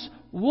given us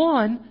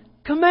one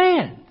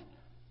command.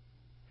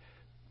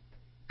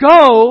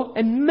 Go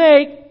and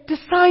make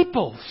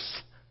disciples.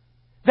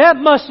 That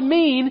must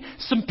mean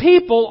some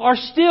people are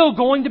still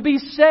going to be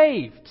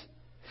saved.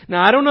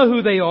 Now, I don't know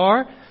who they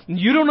are.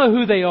 You don't know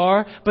who they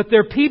are, but there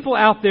are people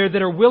out there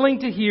that are willing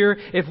to hear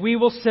if we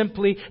will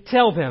simply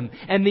tell them.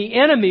 And the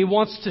enemy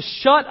wants to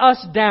shut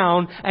us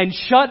down and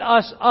shut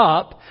us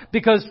up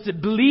because to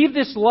believe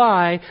this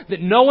lie that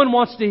no one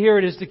wants to hear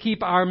it is to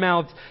keep our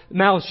mouths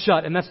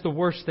shut. And that's the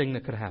worst thing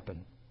that could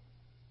happen.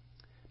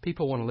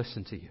 People want to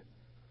listen to you.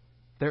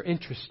 They're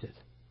interested.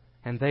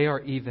 And they are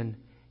even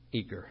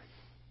eager.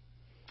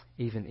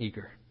 Even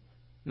eager.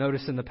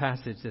 Notice in the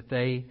passage that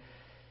they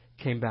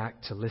came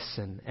back to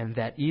listen, and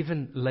that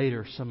even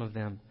later some of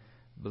them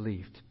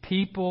believed.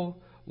 People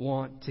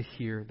want to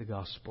hear the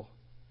gospel.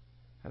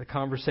 I had a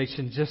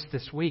conversation just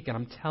this week, and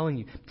I'm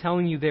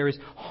telling you there is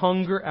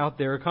hunger out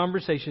there. A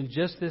conversation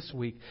just this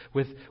week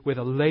with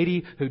a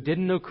lady who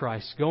didn't know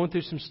Christ, going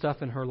through some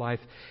stuff in her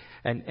life,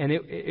 and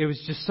it was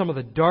just some of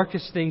the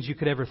darkest things you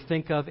could ever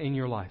think of in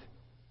your life.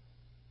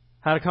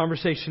 I had a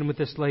conversation with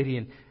this lady,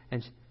 and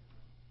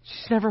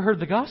she's never heard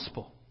the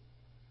gospel.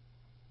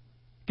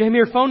 Gave me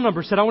her phone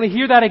number, said, I want to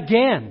hear that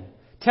again.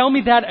 Tell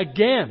me that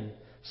again.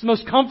 It's the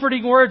most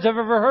comforting words I've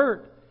ever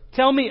heard.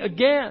 Tell me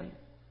again.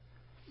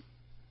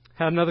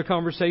 Had another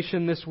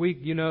conversation this week.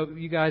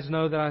 You guys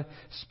know that I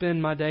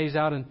spend my days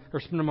out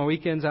spend my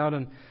weekends out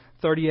in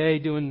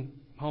 30A doing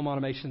home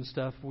automation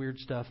stuff, weird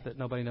stuff that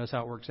nobody knows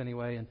how it works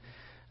anyway.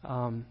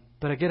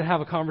 But I get to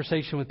have a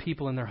conversation with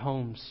people in their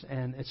homes,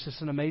 and it's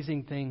just an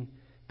amazing thing.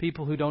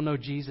 People who don't know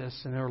Jesus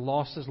and are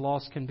lost as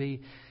lost can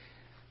be.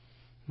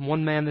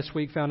 One man this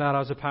week found out I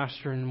was a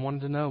pastor and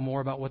wanted to know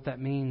more about what that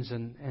means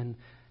and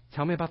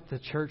tell me about the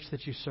church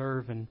that you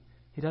serve. And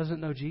he doesn't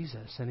know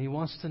Jesus and he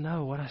wants to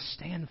know what I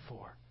stand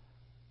for.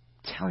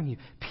 I'm telling you,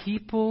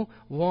 people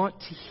want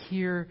to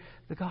hear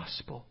the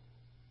gospel.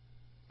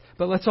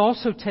 But let's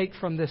also take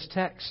from this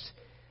text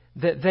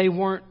that they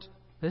weren't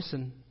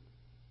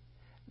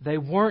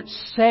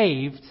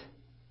saved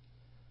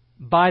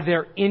by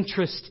their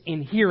interest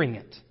in hearing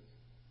it.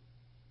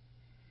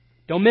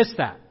 Don't miss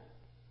that.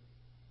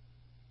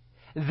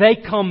 They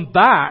come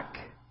back,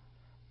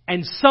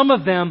 and some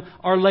of them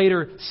are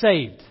later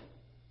saved.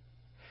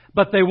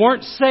 But they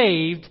weren't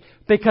saved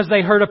because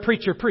they heard a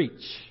preacher preach.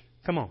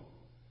 Come on.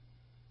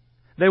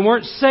 They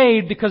weren't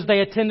saved because they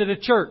attended a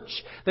church.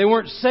 They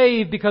weren't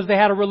saved because they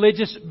had a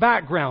religious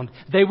background.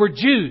 They were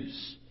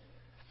Jews.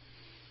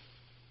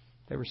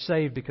 They were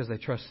saved because they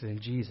trusted in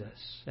Jesus.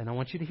 And I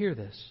want you to hear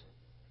this.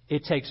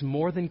 It takes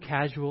more than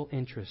casual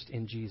interest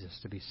in Jesus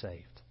to be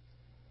saved.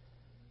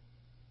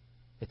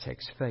 It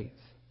takes faith.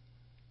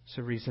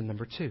 So reason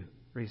number two.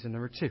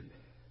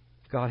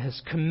 God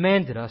has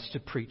commanded us to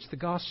preach the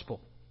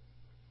gospel.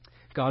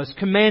 God has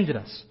commanded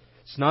us.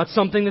 It's not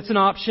something that's an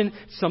option.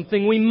 It's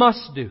something we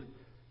must do.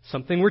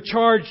 Something we're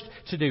charged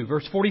to do.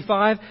 Verse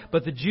 45,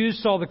 but the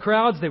Jews saw the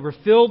crowds. They were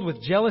filled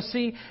with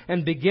jealousy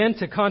and began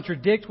to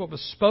contradict what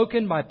was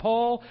spoken by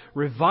Paul,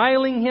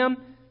 reviling him.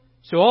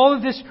 So all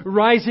of this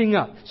rising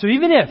up. So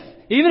even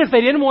if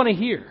they didn't want to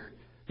hear,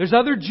 there's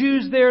other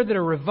Jews there that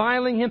are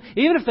reviling him.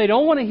 Even if they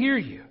don't want to hear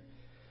you,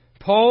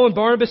 Paul and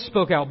Barnabas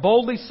spoke out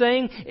boldly,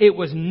 saying it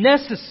was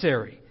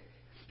necessary,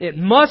 it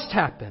must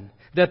happen,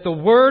 that the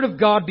word of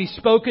God be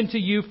spoken to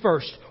you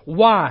first.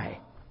 Why?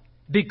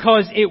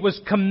 Because it was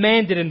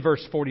commanded in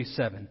verse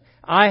 47.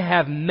 I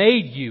have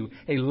made you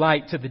a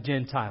light to the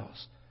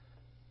Gentiles.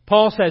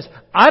 Paul says,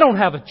 I don't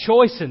have a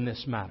choice in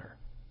this matter.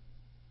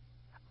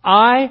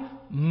 I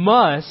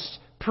must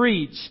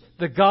preach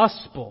the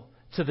gospel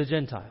to the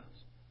Gentiles.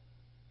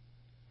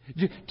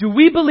 Do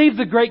we believe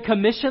the Great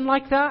Commission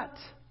like that?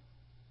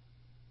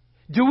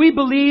 Do we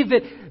believe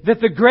that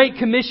the Great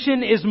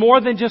Commission is more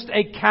than just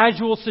a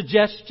casual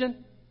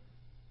suggestion?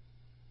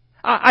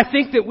 I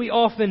think that we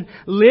often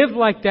live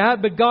like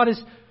that, but God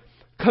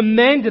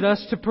commanded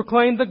us to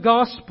proclaim the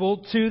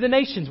gospel to the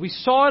nations. We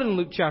saw it in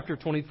Luke chapter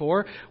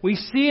 24. We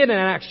see it in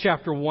Acts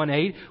chapter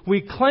 1:8.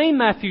 We claim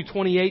Matthew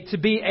 28 to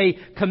be a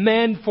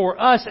command for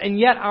us, and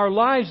yet our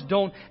lives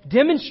don't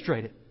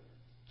demonstrate it.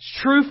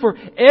 It's true for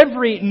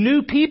every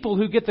new people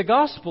who get the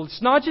gospel.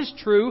 It's not just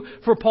true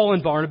for Paul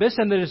and Barnabas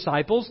and the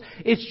disciples.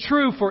 It's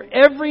true for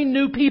every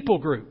new people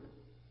group.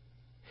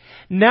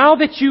 Now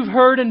that you've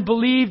heard and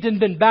believed and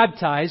been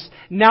baptized,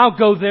 now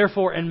go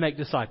therefore and make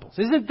disciples.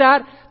 Isn't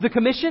that the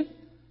commission?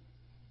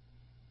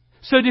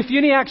 So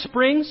Defuniak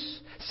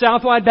Springs,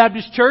 Southwide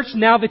Baptist Church,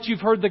 now that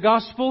you've heard the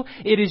gospel,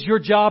 it is your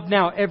job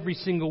now every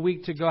single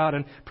week to go out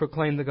and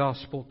proclaim the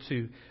gospel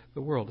to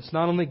the world. It's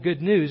not only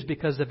good news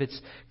because of its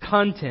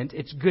content,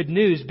 it's good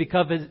news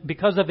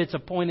because of its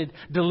appointed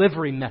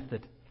delivery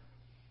method.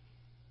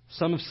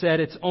 Some have said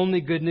it's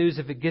only good news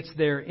if it gets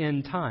there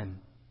in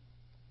time.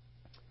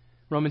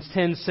 Romans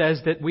 10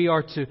 says that we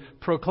are to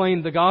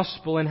proclaim the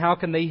gospel, and how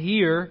can they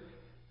hear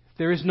if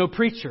there is no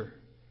preacher?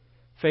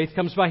 Faith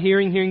comes by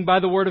hearing, hearing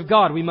by the Word of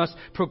God. We must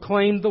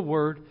proclaim the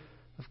Word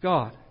of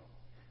God.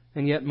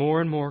 And yet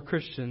more and more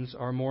Christians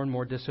are more and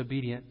more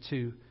disobedient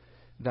to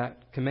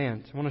that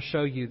command. I want to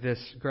show you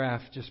this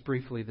graph just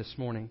briefly this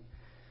morning.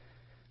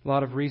 A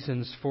lot of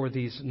reasons for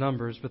these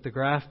numbers, but the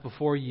graph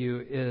before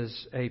you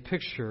is a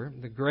picture.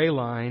 The gray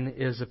line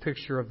is a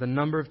picture of the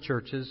number of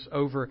churches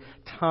over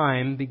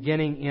time,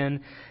 beginning in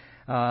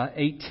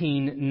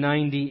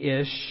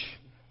 1890-ish,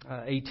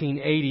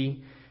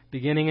 1880,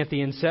 beginning at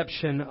the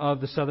inception of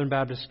the Southern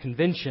Baptist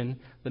Convention,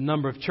 the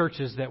number of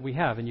churches that we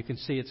have. And you can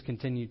see it's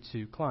continued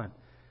to climb.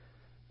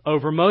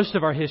 Over most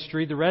of our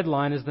history, the red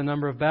line is the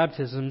number of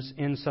baptisms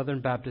in Southern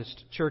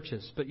Baptist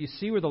churches. But you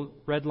see where the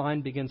red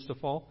line begins to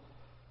fall?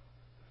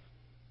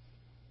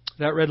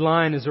 That red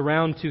line is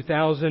around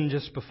 2000,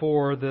 just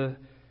before the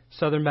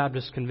Southern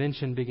Baptist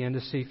Convention began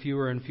to see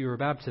fewer and fewer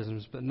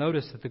baptisms. But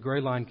notice that the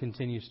gray line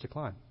continues to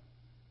climb.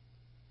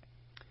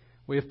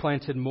 We have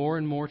planted more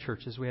and more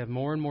churches. We have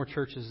more and more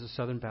churches as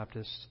Southern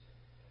Baptists.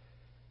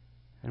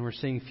 And we're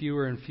seeing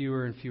fewer and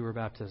fewer and fewer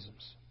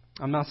baptisms.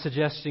 I'm not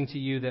suggesting to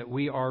you that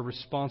we are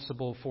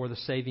responsible for the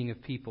saving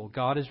of people.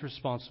 God is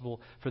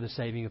responsible for the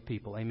saving of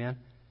people. Amen?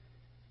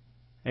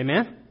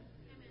 Amen?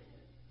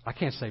 I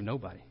can't save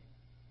nobody.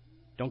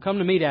 Don't come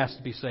to me to ask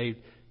to be saved.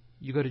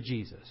 You go to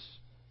Jesus.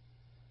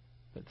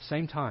 But at the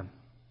same time,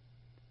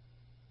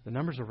 the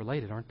numbers are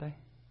related, aren't they?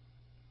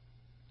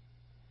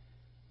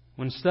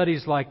 When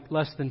studies like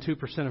less than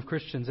 2% of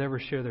Christians ever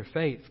share their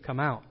faith come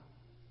out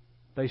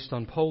based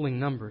on polling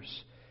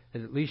numbers,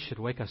 it at least should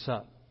wake us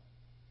up.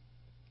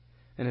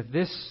 And if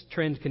this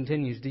trend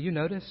continues, do you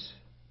notice?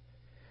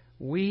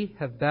 We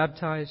have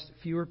baptized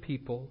fewer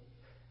people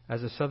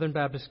as a Southern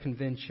Baptist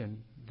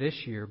Convention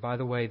this year. By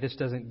the way, this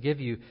doesn't give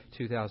you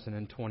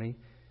 2020.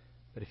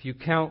 But if you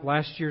count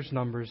last year's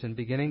numbers and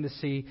beginning to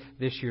see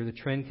this year, the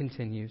trend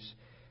continues.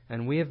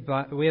 And we have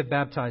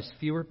baptized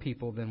fewer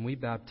people than we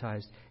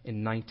baptized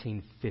in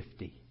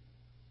 1950.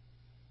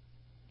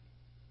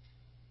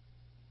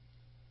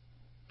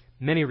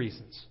 Many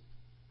reasons.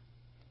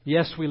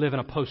 Yes, we live in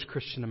a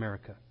post-Christian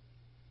America.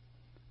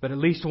 But at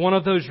least one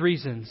of those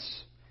reasons,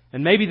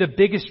 and maybe the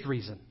biggest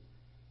reason,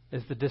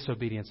 is the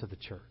disobedience of the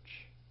church.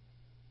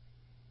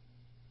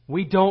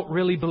 We don't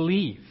really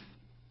believe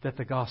that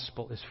the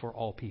gospel is for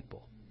all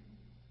people.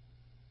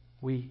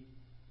 We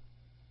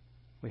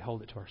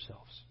hold it to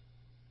ourselves.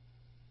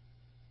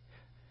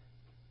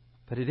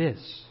 But it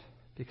is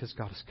because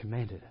God has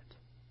commanded it.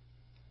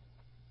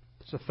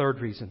 It's a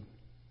third reason.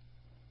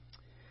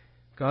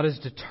 God is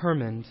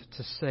determined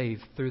to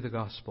save through the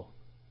gospel.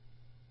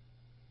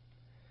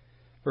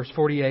 Verse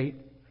 48,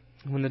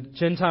 when the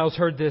Gentiles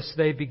heard this,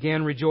 they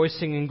began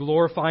rejoicing and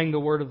glorifying the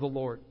word of the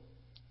Lord.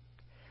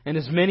 And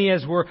as many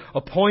as were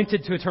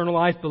appointed to eternal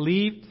life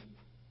believed.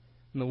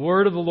 And the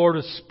word of the Lord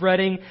was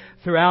spreading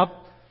throughout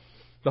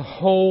the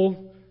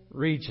whole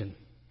region.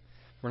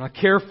 If we're not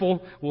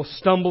careful, we'll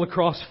stumble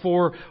across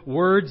 4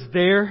 words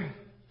there.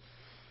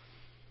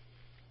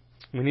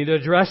 We need to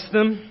address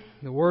them.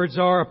 The words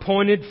are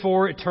appointed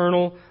for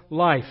eternal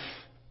life.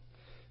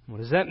 What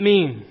does that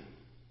mean?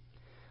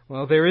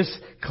 Well, there is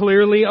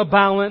clearly a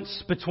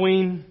balance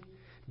between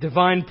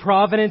divine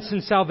providence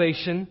and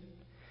salvation.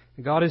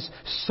 God is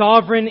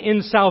sovereign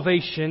in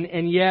salvation,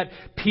 and yet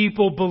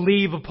people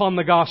believe upon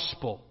the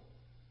gospel.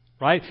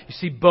 Right? You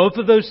see both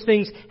of those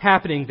things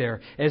happening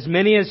there. As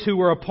many as who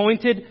were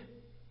appointed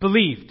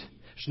believed.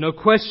 There's no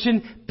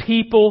question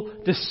people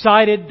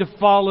decided to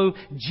follow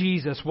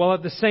Jesus. While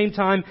at the same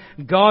time,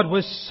 God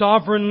was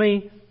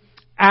sovereignly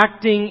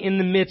acting in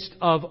the midst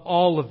of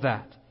all of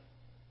that.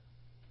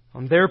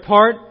 On their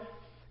part,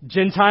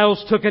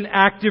 Gentiles took an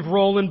active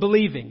role in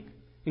believing,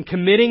 in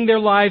committing their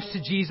lives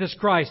to Jesus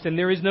Christ. And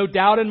there is no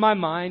doubt in my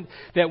mind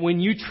that when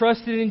you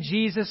trusted in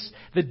Jesus,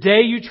 the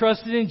day you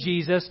trusted in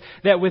Jesus,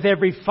 that with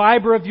every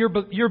fiber of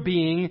your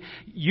being,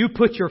 you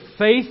put your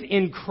faith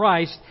in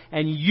Christ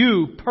and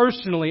you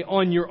personally,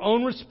 on your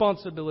own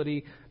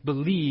responsibility,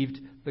 believed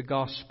the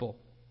gospel.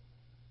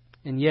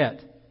 And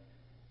yet,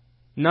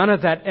 None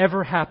of that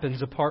ever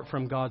happens apart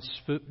from God's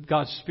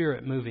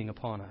Spirit moving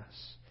upon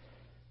us,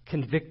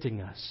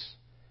 convicting us,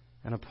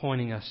 and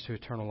appointing us to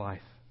eternal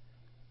life.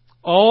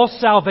 All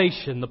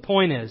salvation, the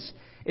point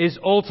is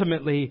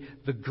ultimately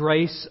the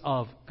grace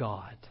of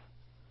God.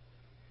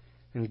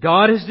 And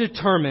God is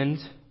determined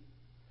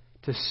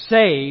to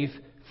save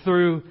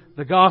through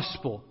the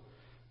gospel.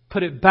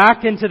 Put it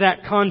back into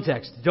that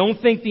context.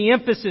 Don't think the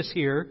emphasis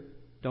here,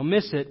 don't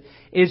miss it,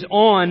 is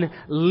on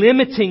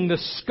limiting the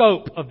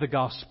scope of the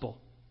gospel,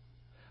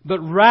 but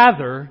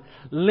rather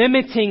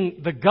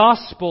limiting the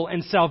gospel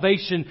and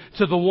salvation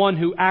to the one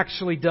who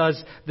actually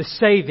does the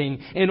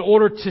saving, in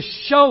order to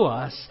show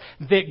us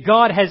that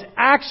God has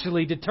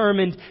actually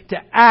determined to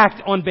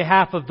act on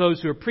behalf of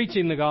those who are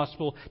preaching the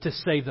gospel to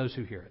save those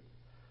who hear it.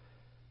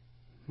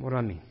 What do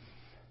I mean?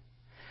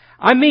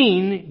 I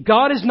mean,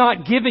 God has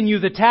not given you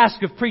the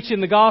task of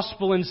preaching the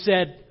gospel and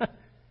said,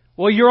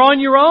 well, you're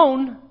on your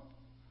own.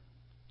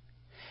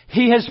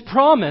 He has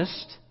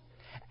promised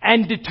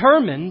and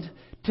determined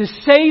to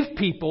save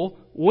people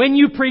when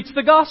you preach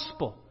the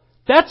gospel.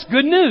 That's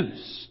good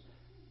news.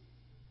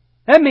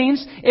 That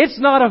means it's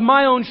not of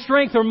my own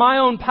strength or my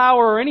own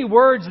power or any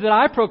words that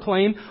I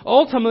proclaim.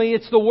 Ultimately,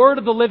 it's the Word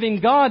of the living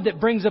God that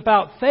brings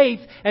about faith,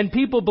 and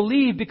people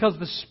believe because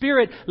the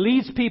Spirit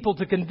leads people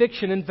to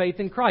conviction and faith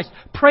in Christ.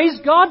 Praise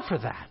God for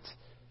that.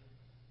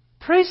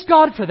 Praise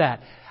God for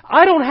that.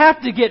 I don't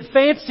have to get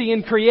fancy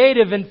and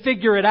creative and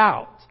figure it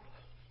out.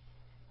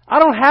 I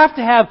don't have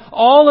to have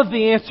all of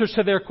the answers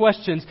to their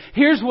questions.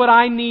 Here's what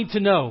I need to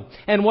know.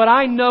 And what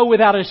I know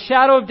without a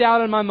shadow of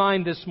doubt in my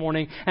mind this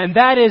morning. And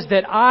that is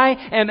that I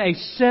am a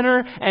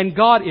sinner and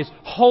God is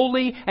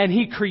holy and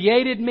He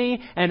created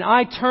me and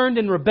I turned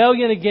in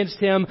rebellion against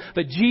Him.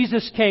 But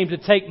Jesus came to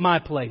take my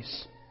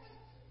place.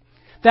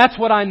 That's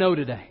what I know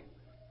today.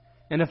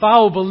 And if I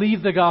will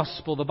believe the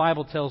gospel, the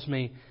Bible tells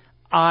me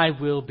I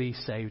will be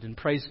saved. And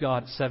praise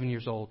God, at 7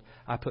 years old,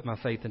 I put my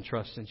faith and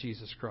trust in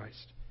Jesus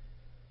Christ.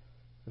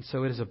 And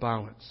so it is a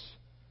balance.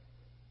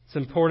 It's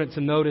important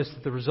to notice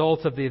that the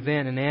result of the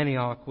event in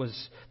Antioch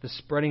was the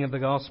spreading of the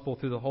gospel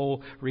through the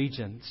whole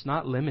region. It's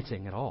not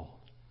limiting at all.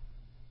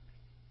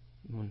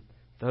 When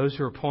those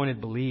who were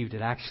appointed believed,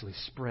 it actually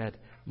spread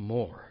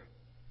more.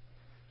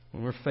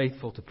 When we're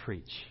faithful to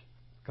preach,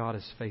 God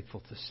is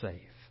faithful to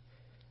save.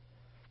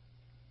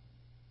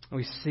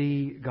 We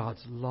see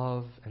God's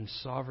love and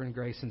sovereign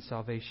grace and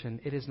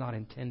salvation. It is not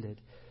intended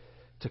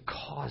to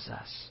cause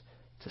us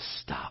to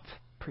stop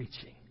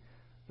preaching.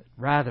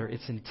 Rather,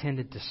 it's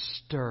intended to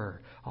stir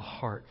a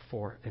heart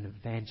for an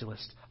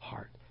evangelist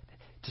heart.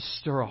 To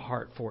stir a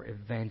heart for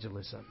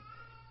evangelism.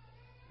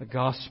 The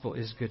gospel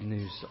is good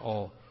news to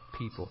all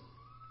people.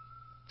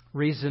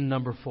 Reason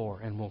number 4,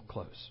 and we'll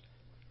close.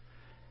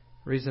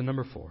 Reason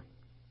number 4.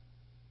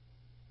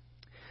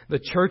 The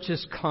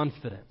church's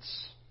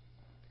confidence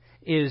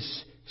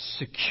is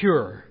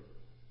secure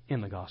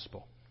in the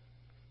gospel.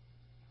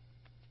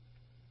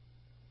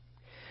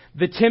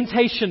 The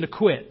temptation to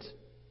quit,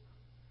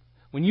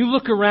 when you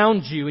look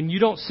around you and you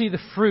don't see the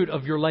fruit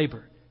of your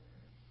labor,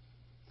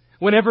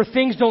 whenever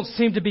things don't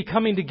seem to be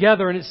coming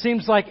together, and it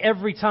seems like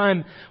every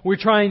time we're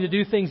trying to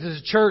do things as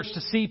a church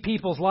to see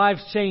people's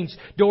lives change,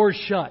 doors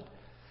shut.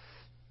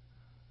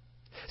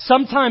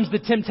 Sometimes the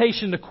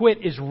temptation to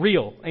quit is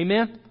real.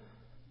 Amen?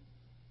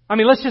 I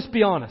mean, let's just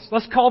be honest.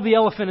 Let's call the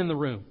elephant in the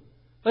room.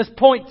 Let's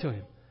point to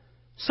him.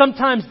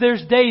 Sometimes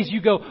there's days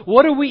you go,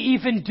 what are we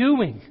even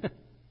doing?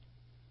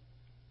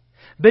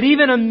 But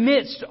even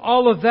amidst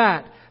all of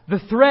that, the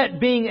threat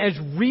being as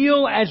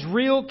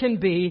real can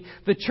be,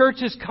 the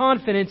church's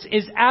confidence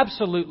is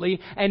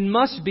absolutely and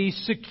must be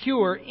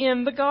secure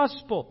in the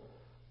gospel.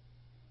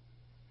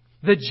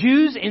 The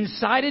Jews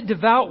incited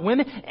devout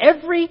women,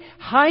 every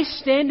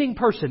high-standing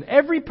person,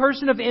 every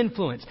person of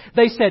influence.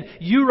 They said,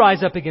 you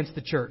rise up against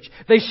the church.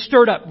 They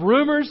stirred up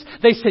rumors.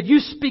 They said, you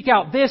speak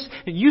out this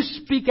and you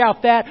speak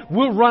out that.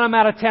 We'll run them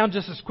out of town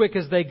just as quick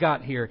as they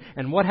got here.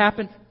 And what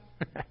happened?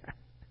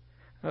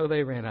 Oh,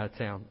 they ran out of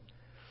town.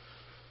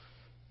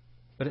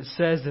 But it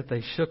says that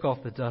they shook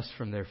off the dust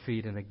from their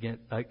feet and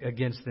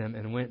against them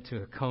and went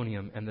to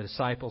Iconium, and the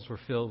disciples were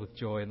filled with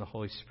joy in the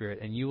Holy Spirit.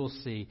 And you will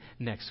see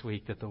next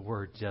week that the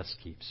word just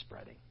keeps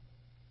spreading.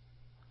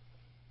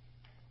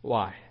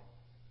 Why?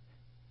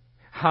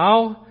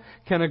 How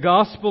can a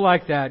gospel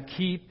like that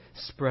keep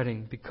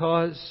spreading?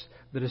 Because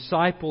the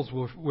disciples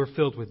were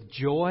filled with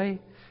joy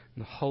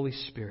and the Holy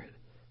Spirit.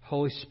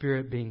 Holy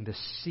Spirit being the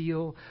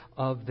seal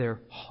of their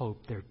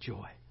hope, their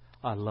joy.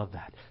 I love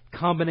that.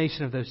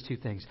 Combination of those two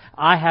things.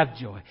 I have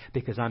joy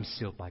because I'm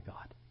sealed by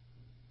God.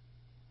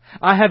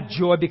 I have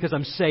joy because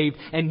I'm saved,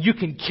 and you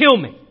can kill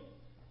me.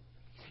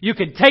 You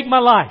can take my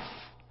life,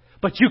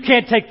 but you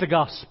can't take the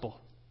gospel.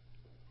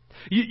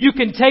 You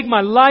can take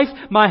my life,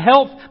 my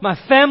health, my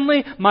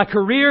family, my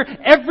career,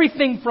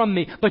 everything from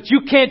me, but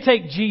you can't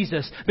take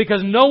Jesus,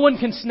 because no one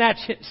can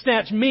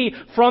snatch me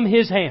from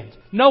His hand.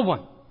 No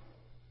one.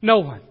 No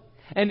one.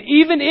 And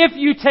even if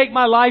you take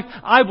my life,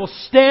 I will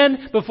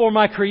stand before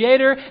my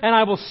Creator and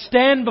I will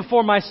stand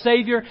before my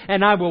Savior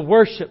and I will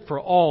worship for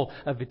all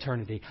of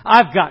eternity.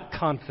 I've got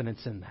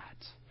confidence in that.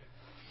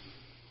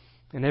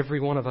 And every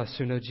one of us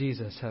who know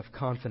Jesus have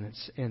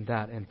confidence in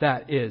that. And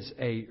that is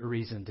a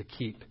reason to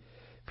keep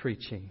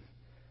preaching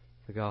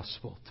the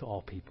gospel to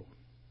all people.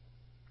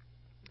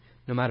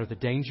 No matter the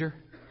danger,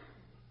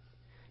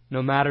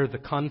 no matter the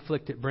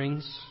conflict it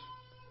brings,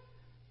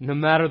 no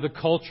matter the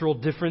cultural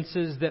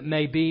differences that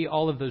may be,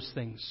 all of those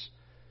things,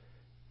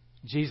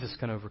 Jesus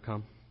can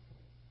overcome.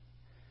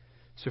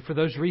 So for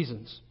those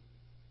reasons,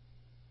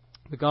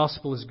 the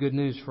gospel is good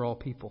news for all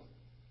people.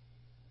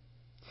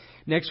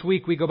 Next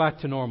week we go back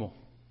to normal,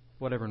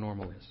 whatever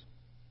normal is.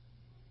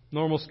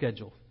 Normal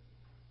schedule.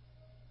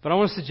 But I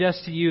want to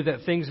suggest to you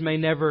that things may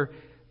never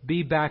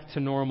be back to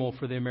normal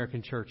for the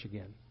American church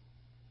again.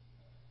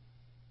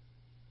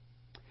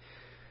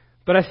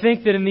 But I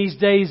think that in these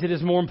days it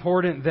is more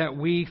important that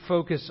we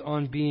focus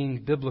on being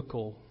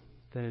biblical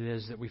than it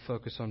is that we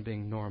focus on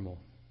being normal.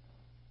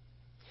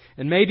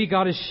 And maybe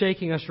God is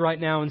shaking us right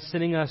now and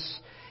sending us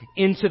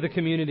into the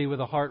community with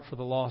a heart for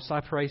the lost.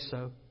 I pray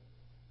so.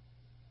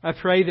 I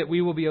pray that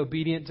we will be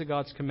obedient to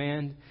God's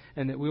command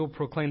and that we will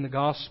proclaim the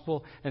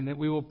gospel and that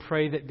we will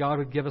pray that God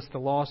would give us the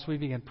lost. We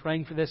begin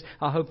praying for this.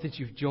 I hope that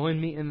you've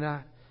joined me in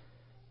that,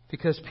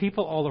 because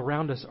people all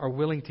around us are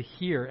willing to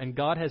hear and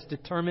God has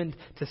determined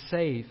to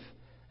save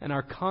and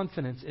our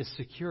confidence is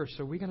secure.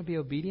 So are we going to be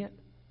obedient?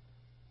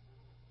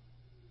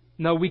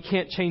 No, we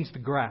can't change the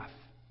graph.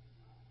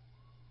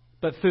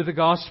 But through the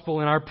gospel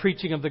and our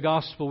preaching of the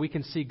gospel, we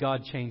can see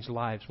God change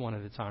lives one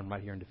at a time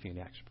right here in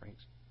Defuniak Springs.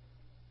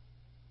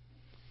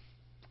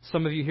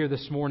 Some of you here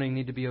this morning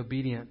need to be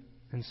obedient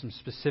in some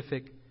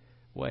specific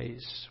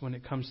ways when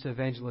it comes to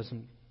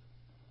evangelism.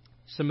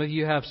 Some of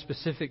you have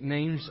specific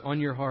names on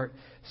your heart,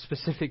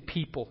 specific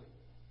people.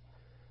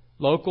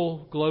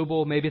 Local,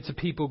 global, maybe it's a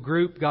people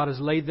group. God has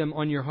laid them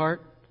on your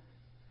heart.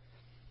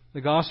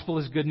 The gospel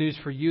is good news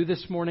for you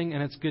this morning,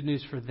 and it's good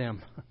news for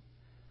them.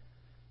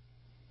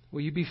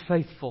 Will you be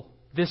faithful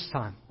this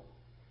time?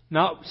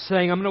 Not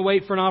saying, I'm going to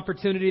wait for an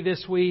opportunity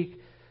this week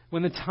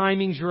when the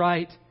timing's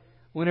right,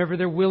 whenever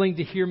they're willing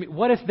to hear me.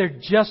 What if they're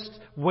just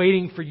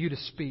waiting for you to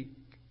speak?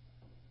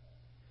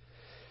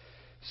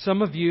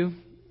 Some of you,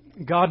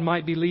 God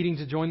might be leading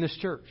to join this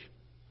church.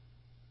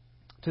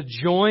 To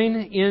join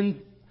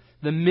in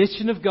the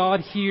mission of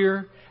God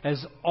here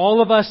as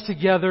all of us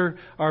together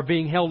are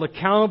being held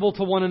accountable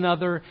to one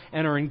another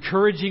and are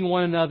encouraging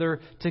one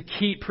another to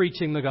keep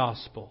preaching the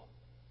gospel.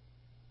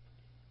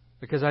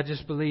 Because I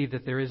just believe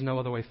that there is no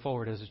other way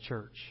forward as a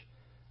church.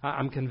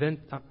 I'm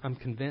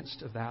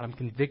convinced of that. I'm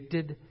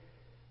convicted.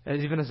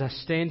 Even as I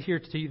stand here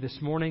to you this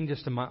morning,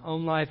 just in my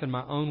own life and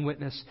my own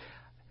witness,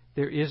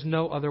 there is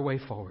no other way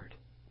forward.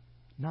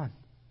 None.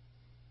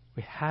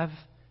 We have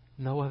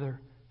no other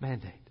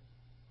mandate.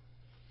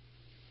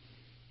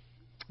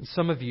 And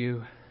some of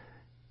you,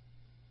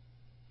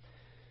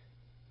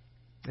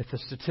 if the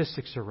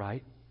statistics are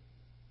right,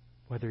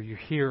 whether you're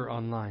here or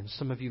online,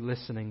 some of you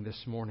listening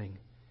this morning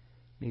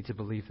need to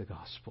believe the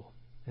gospel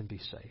and be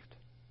saved.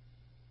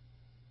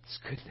 It's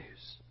good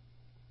news.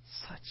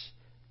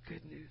 Such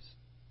good news.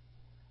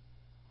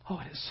 Oh,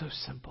 it is so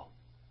simple.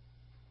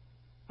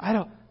 I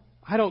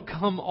don't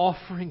come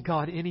offering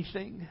God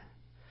anything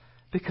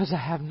because I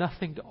have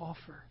nothing to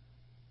offer.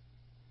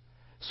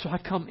 So I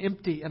come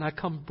empty and I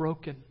come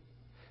broken.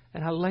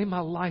 And I lay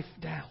my life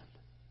down.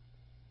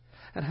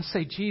 And I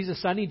say,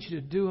 Jesus, I need you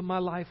to do in my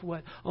life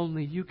what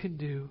only you can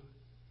do.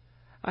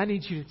 I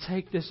need you to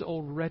take this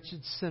old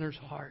wretched sinner's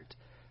heart.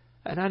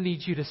 And I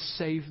need you to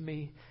save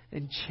me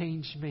and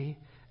change me.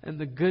 And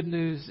the good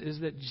news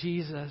is that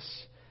Jesus,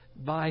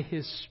 by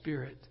His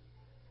Spirit,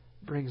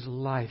 brings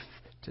life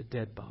to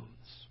dead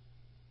bones.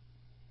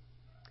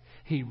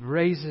 He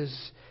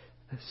raises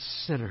a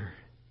sinner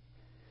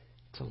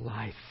to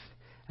life.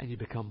 And you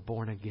become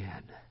born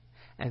again.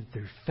 And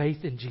through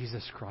faith in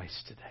Jesus Christ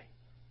today,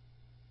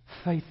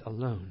 faith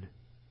alone,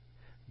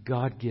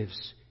 God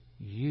gives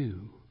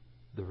you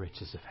the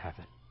riches of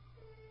heaven.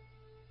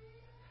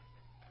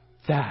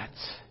 That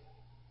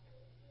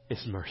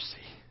is mercy.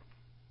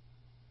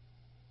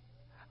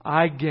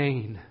 I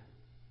gain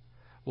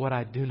what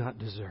I do not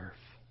deserve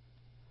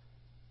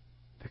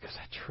because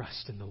I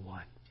trust in the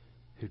one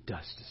who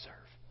does deserve.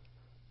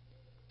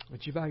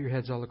 Would you bow your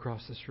heads all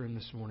across this room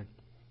this morning?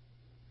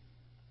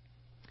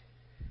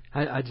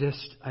 I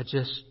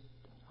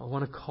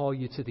want to call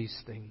you to these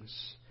things.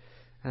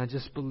 And I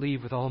just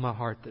believe with all my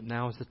heart that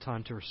now is the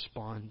time to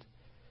respond.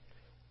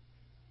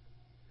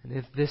 And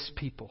if this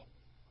people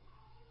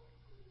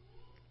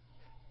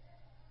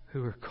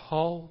who are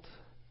called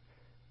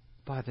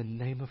by the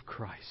name of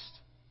Christ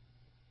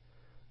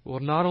will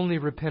not only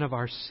repent of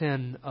our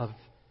sin of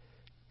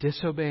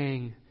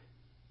disobeying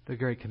the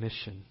Great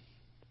Commission,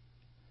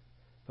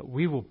 but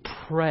we will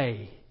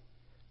pray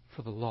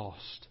for the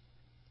lost.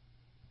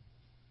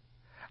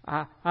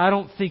 I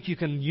don't think you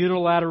can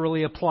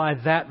unilaterally apply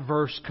that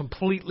verse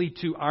completely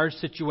to our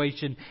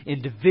situation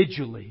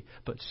individually,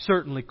 but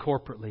certainly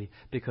corporately,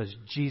 because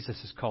Jesus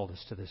has called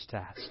us to this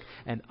task.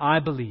 And I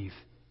believe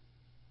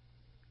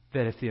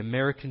that if the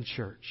American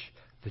church,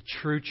 the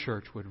true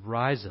church, would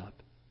rise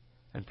up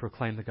and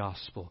proclaim the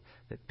gospel,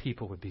 that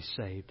people would be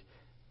saved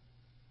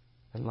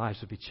and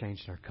lives would be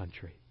changed in our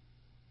country.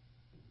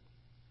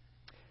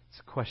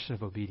 It's a question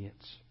of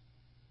obedience.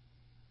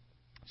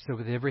 So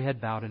with every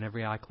head bowed and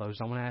every eye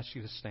closed, I want to ask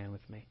you to stand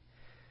with me.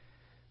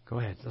 Go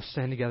ahead. Let's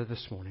stand together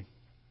this morning.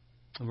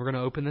 And we're going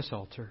to open this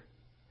altar.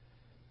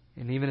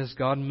 And even as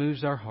God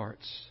moves our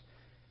hearts,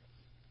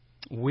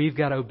 we've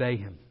got to obey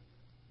Him.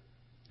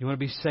 You want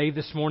to be saved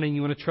this morning?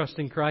 You want to trust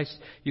in Christ?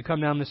 You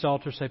come down this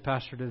altar and say,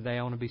 Pastor, today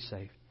I want to be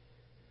saved.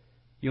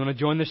 You want to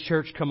join this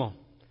church? Come on.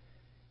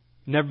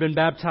 Never been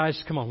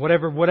baptized? Come on.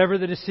 Whatever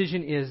the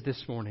decision is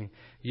this morning,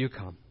 you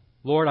come.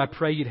 Lord, I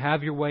pray You'd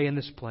have Your way in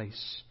this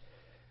place.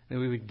 That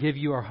we would give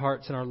You our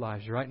hearts and our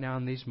lives right now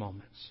in these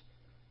moments.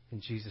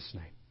 In Jesus'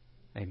 name,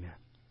 amen.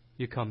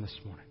 You come this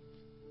morning.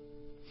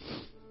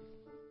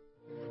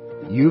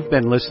 You've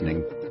been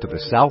listening to the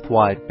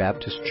Southwide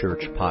Baptist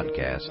Church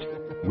podcast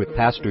with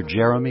Pastor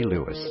Jeremy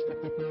Lewis.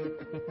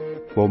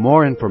 For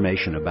more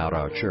information about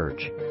our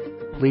church,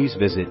 please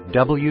visit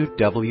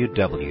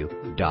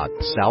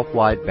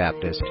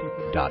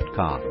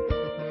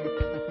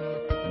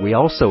www.southwidebaptist.com. We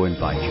also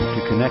invite you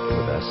to connect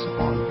with us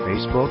on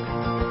Facebook,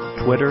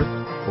 Twitter,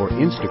 or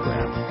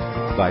Instagram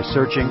by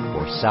searching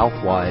for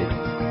Southwide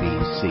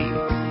BC.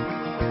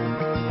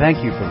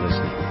 Thank you for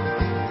listening,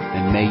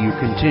 and may you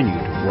continue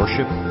to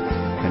worship,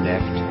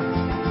 connect,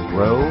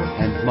 grow,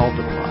 and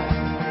multiply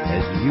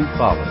as you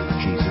follow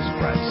Jesus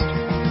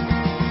Christ.